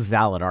 like, that's a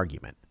valid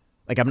argument.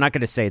 Like, I'm not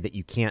going to say that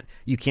you can't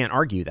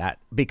argue that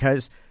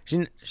because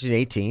she's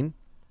 18.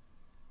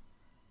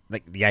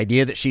 Like, the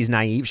idea that she's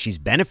naive, she's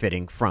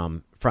benefiting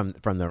from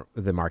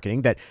the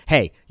marketing that,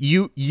 hey,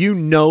 you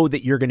know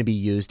that you're going to be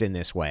used in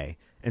this way,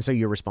 and so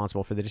you're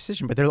responsible for the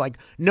decision. But they're like,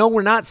 no,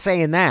 we're not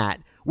saying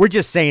that. We're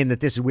just saying that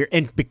this is weird,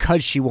 and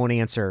because she won't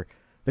answer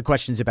the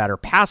questions about her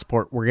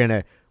passport, we're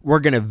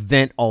gonna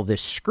vent all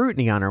this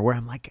scrutiny on her. Where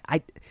I'm like,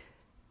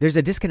 there's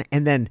a disconnect,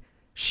 and then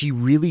she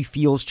really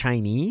feels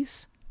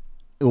Chinese.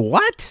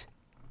 What?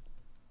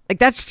 Like,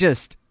 that's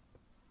just,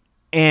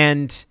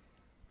 and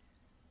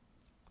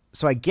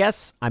so I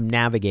guess I'm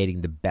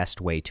navigating the best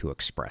way to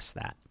express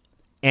that.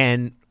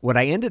 And what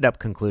I ended up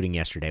concluding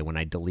yesterday when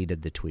I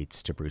deleted the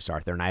tweets to Bruce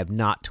Arthur, and I have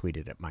not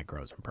tweeted at Mike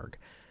Rosenberg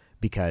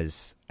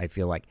because I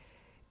feel like,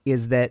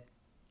 is that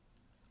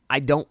I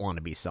don't want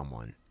to be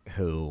someone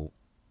who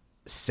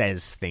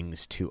says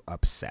things to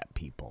upset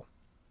people.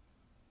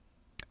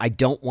 I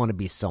don't want to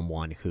be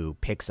someone who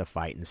picks a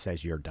fight and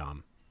says you're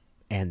dumb,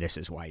 and this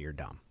is why you're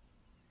dumb.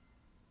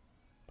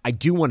 I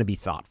do want to be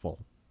thoughtful,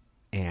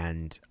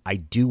 and I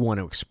do want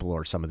to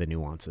explore some of the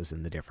nuances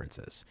and the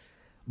differences.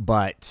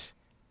 But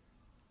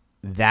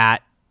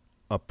that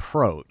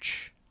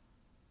approach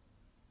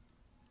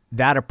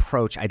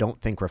I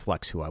don't think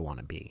reflects who I want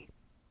to be.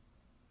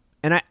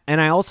 And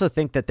I also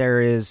think that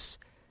there is,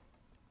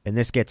 and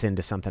this gets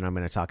into something I'm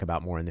going to talk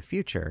about more in the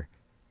future,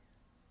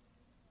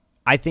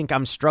 I think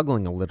I'm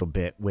struggling a little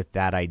bit with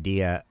that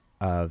idea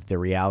of the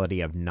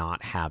reality of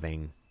not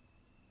having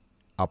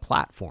a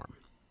platform.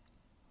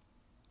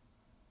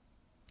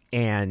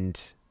 And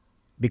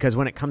because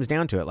when it comes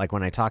down to it, like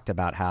when I talked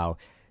about how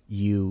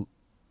you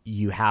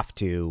have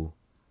to,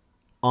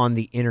 on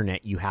the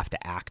internet, you have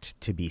to act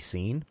to be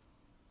seen.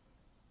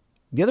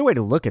 The other way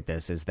to look at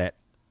this is that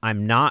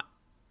I'm not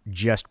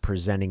just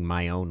presenting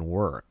my own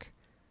work.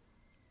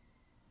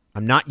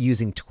 I'm not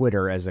using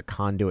Twitter as a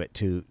conduit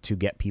to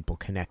get people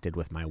connected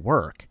with my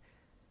work.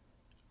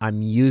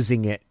 I'm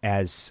using it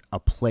as a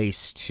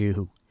place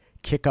to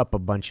kick up a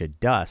bunch of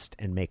dust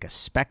and make a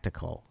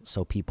spectacle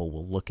so people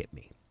will look at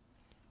me.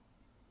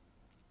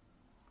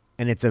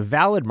 And it's a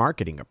valid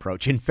marketing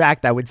approach. In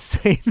fact, I would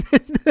say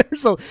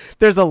that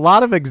there's a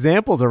lot of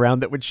examples around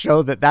that would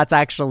show that that's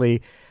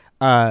actually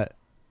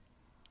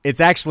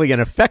it's actually an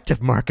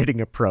effective marketing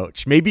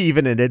approach, maybe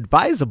even an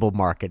advisable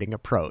marketing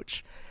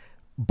approach.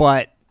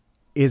 But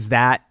is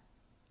that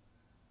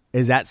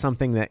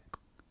something that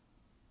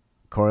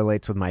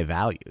correlates with my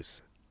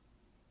values?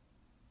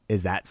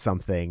 Is that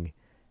something?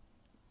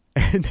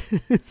 And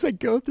as I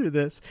go through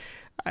this,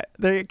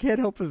 I can't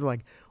help but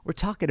like, we're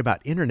talking about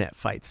internet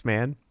fights,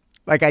 man.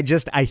 Like I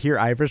hear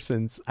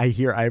Iversons.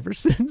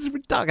 We're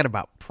talking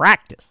about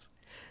practice,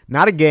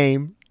 not a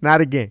game.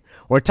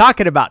 We're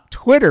talking about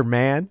Twitter,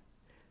 man.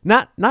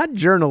 Not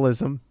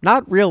journalism,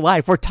 not real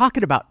life. We're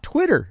talking about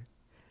Twitter.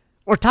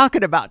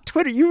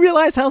 You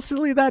realize how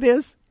silly that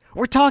is?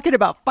 We're talking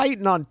about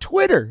fighting on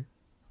Twitter.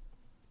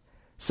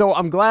 So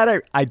I'm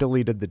glad I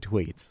deleted the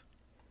tweets.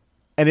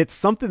 And it's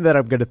something that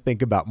I'm going to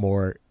think about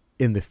more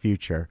in the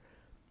future.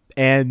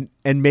 And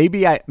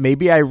maybe I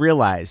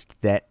realized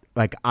that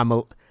like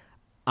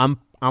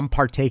I'm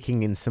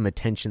partaking in some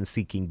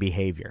attention-seeking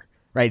behavior,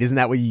 right? Isn't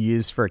that what you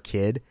use for a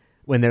kid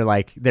when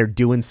they're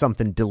doing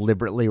something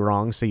deliberately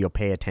wrong so you'll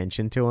pay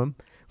attention to them?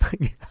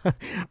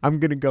 I'm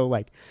going to go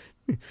like,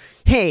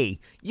 hey,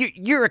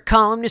 you're a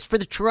columnist for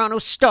the Toronto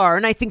Star,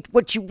 and I think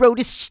what you wrote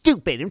is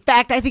stupid. In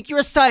fact, I think you're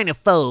a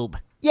xenophobe.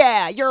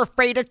 Yeah, you're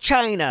afraid of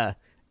China.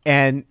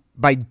 And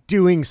by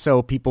doing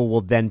so, people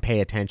will then pay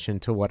attention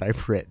to what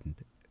I've written.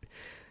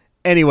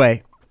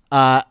 Anyway,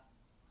 I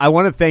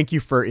want to thank you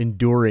for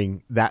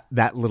enduring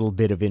that little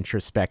bit of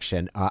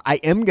introspection. I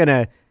am going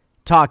to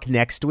talk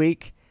next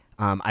week.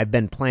 I've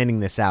been planning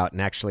this out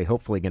and actually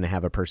hopefully going to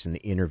have a person to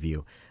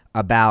interview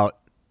about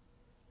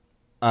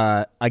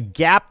a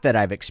gap that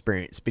I've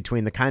experienced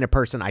between the kind of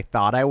person I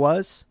thought I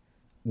was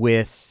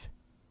with...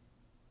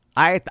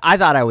 I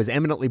thought I was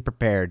eminently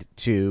prepared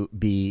to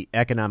be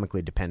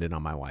economically dependent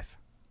on my wife.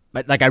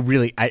 But like I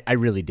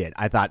really did.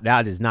 I thought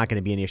that is not going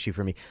to be an issue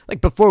for me.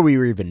 Like before we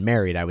were even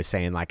married, I was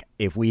saying like,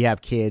 if we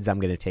have kids, I'm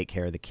going to take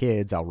care of the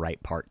kids. I'll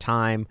write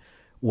part-time.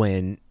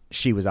 When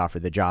she was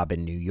offered the job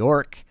in New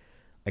York,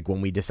 like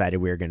when we decided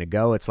we were going to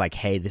go, it's like,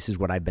 hey, this is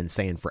what I've been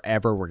saying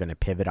forever. We're going to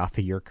pivot off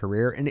of your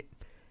career. And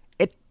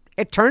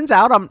it turns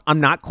out I'm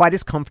not quite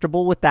as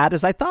comfortable with that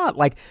as I thought.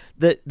 Like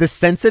the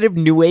sensitive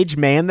new age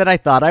man that I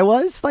thought I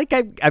was, like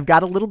I've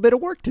got a little bit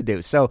of work to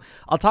do. So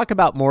I'll talk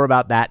about more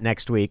about that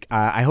next week.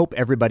 I hope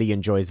everybody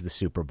enjoys the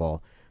Super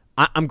Bowl.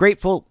 I'm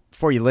grateful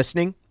for you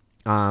listening.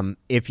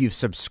 If you've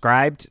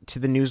subscribed to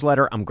the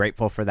newsletter, I'm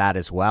grateful for that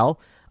as well.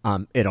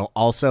 It'll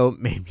also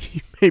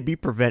maybe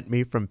prevent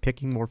me from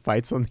picking more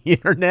fights on the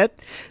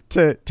internet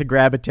to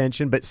grab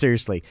attention. But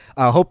seriously,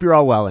 hope you're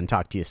all well and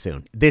talk to you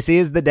soon. This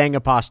is The Dang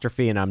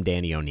Apostrophe, and I'm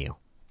Danny O'Neill.